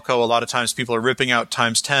say in telco, a lot of times people are ripping out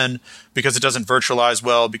times 10 because it doesn't virtualize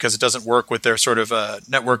well, because it doesn't work with their sort of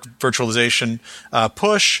network virtualization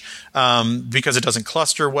push, because it doesn't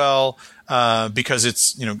cluster well, because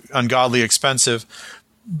it's, ungodly expensive.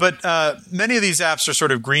 But many of these apps are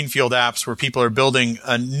sort of greenfield apps where people are building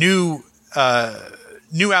a new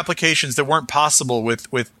applications that weren't possible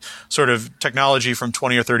with sort of technology from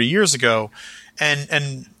 20 or 30 years ago.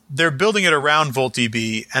 And they're building it around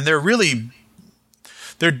VoltDB, and they're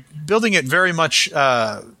building it very much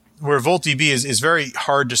where VoltDB is very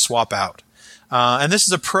hard to swap out. And this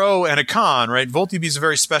is a pro and a con, right? VoltDB is a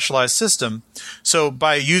very specialized system. So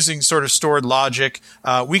by using sort of stored logic,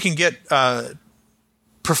 we can get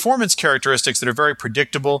performance characteristics that are very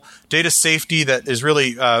predictable, data safety that is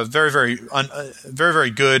really very, very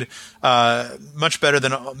good, much better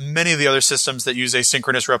than many of the other systems that use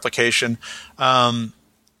asynchronous replication.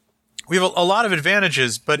 We have a lot of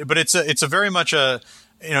advantages, but it's a very much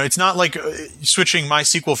it's not like switching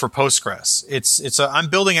MySQL for Postgres. I'm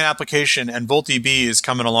building an application, and VoltDB is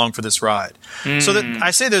coming along for this ride. So that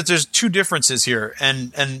I say that there's two differences here.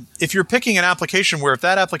 And if you're picking an application where if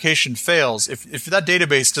that application fails, if that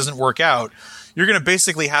database doesn't work out, you're going to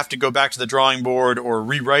basically have to go back to the drawing board or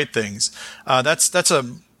rewrite things. It's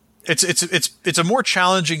a more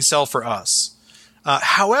challenging sell for us.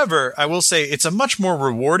 However, I will say it's a much more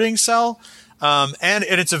rewarding sell, and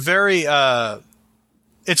it's a very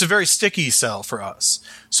sticky sell for us.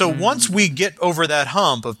 So once we get over that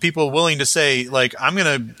hump of people willing to say, like, I'm going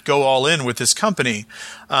to go all in with this company,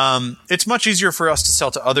 it's much easier for us to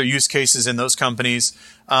sell to other use cases in those companies.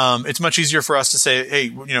 It's much easier for us to say,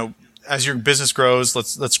 hey, as your business grows,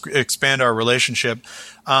 let's expand our relationship.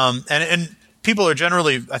 And people are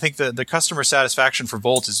generally, I think the customer satisfaction for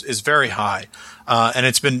Volt is very high. And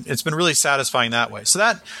it's been really satisfying that way.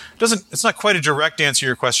 So it's not quite a direct answer to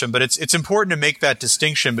your question, but it's important to make that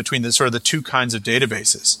distinction between the sort of the two kinds of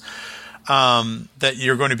databases that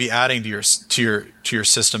you're going to be adding to your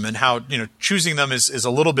system, and how choosing them is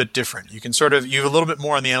a little bit different. You can you have a little bit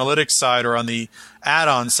more on the analytics side or on the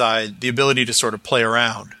add-on side, the ability to sort of play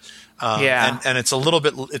around. And it's a little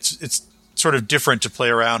bit it's sort of different to play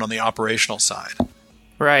around on the operational side.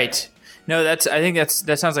 Right. No, that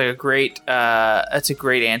sounds like a great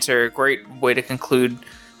answer. Great way to conclude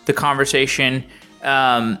the conversation.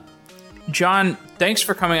 John, thanks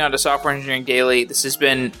for coming on to Software Engineering Daily. This has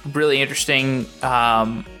been really interesting.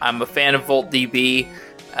 I'm a fan of VoltDB,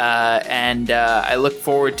 and I look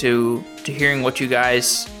forward to hearing what you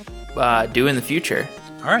guys do in the future.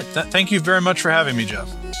 All right. Thank you very much for having me, Jeff.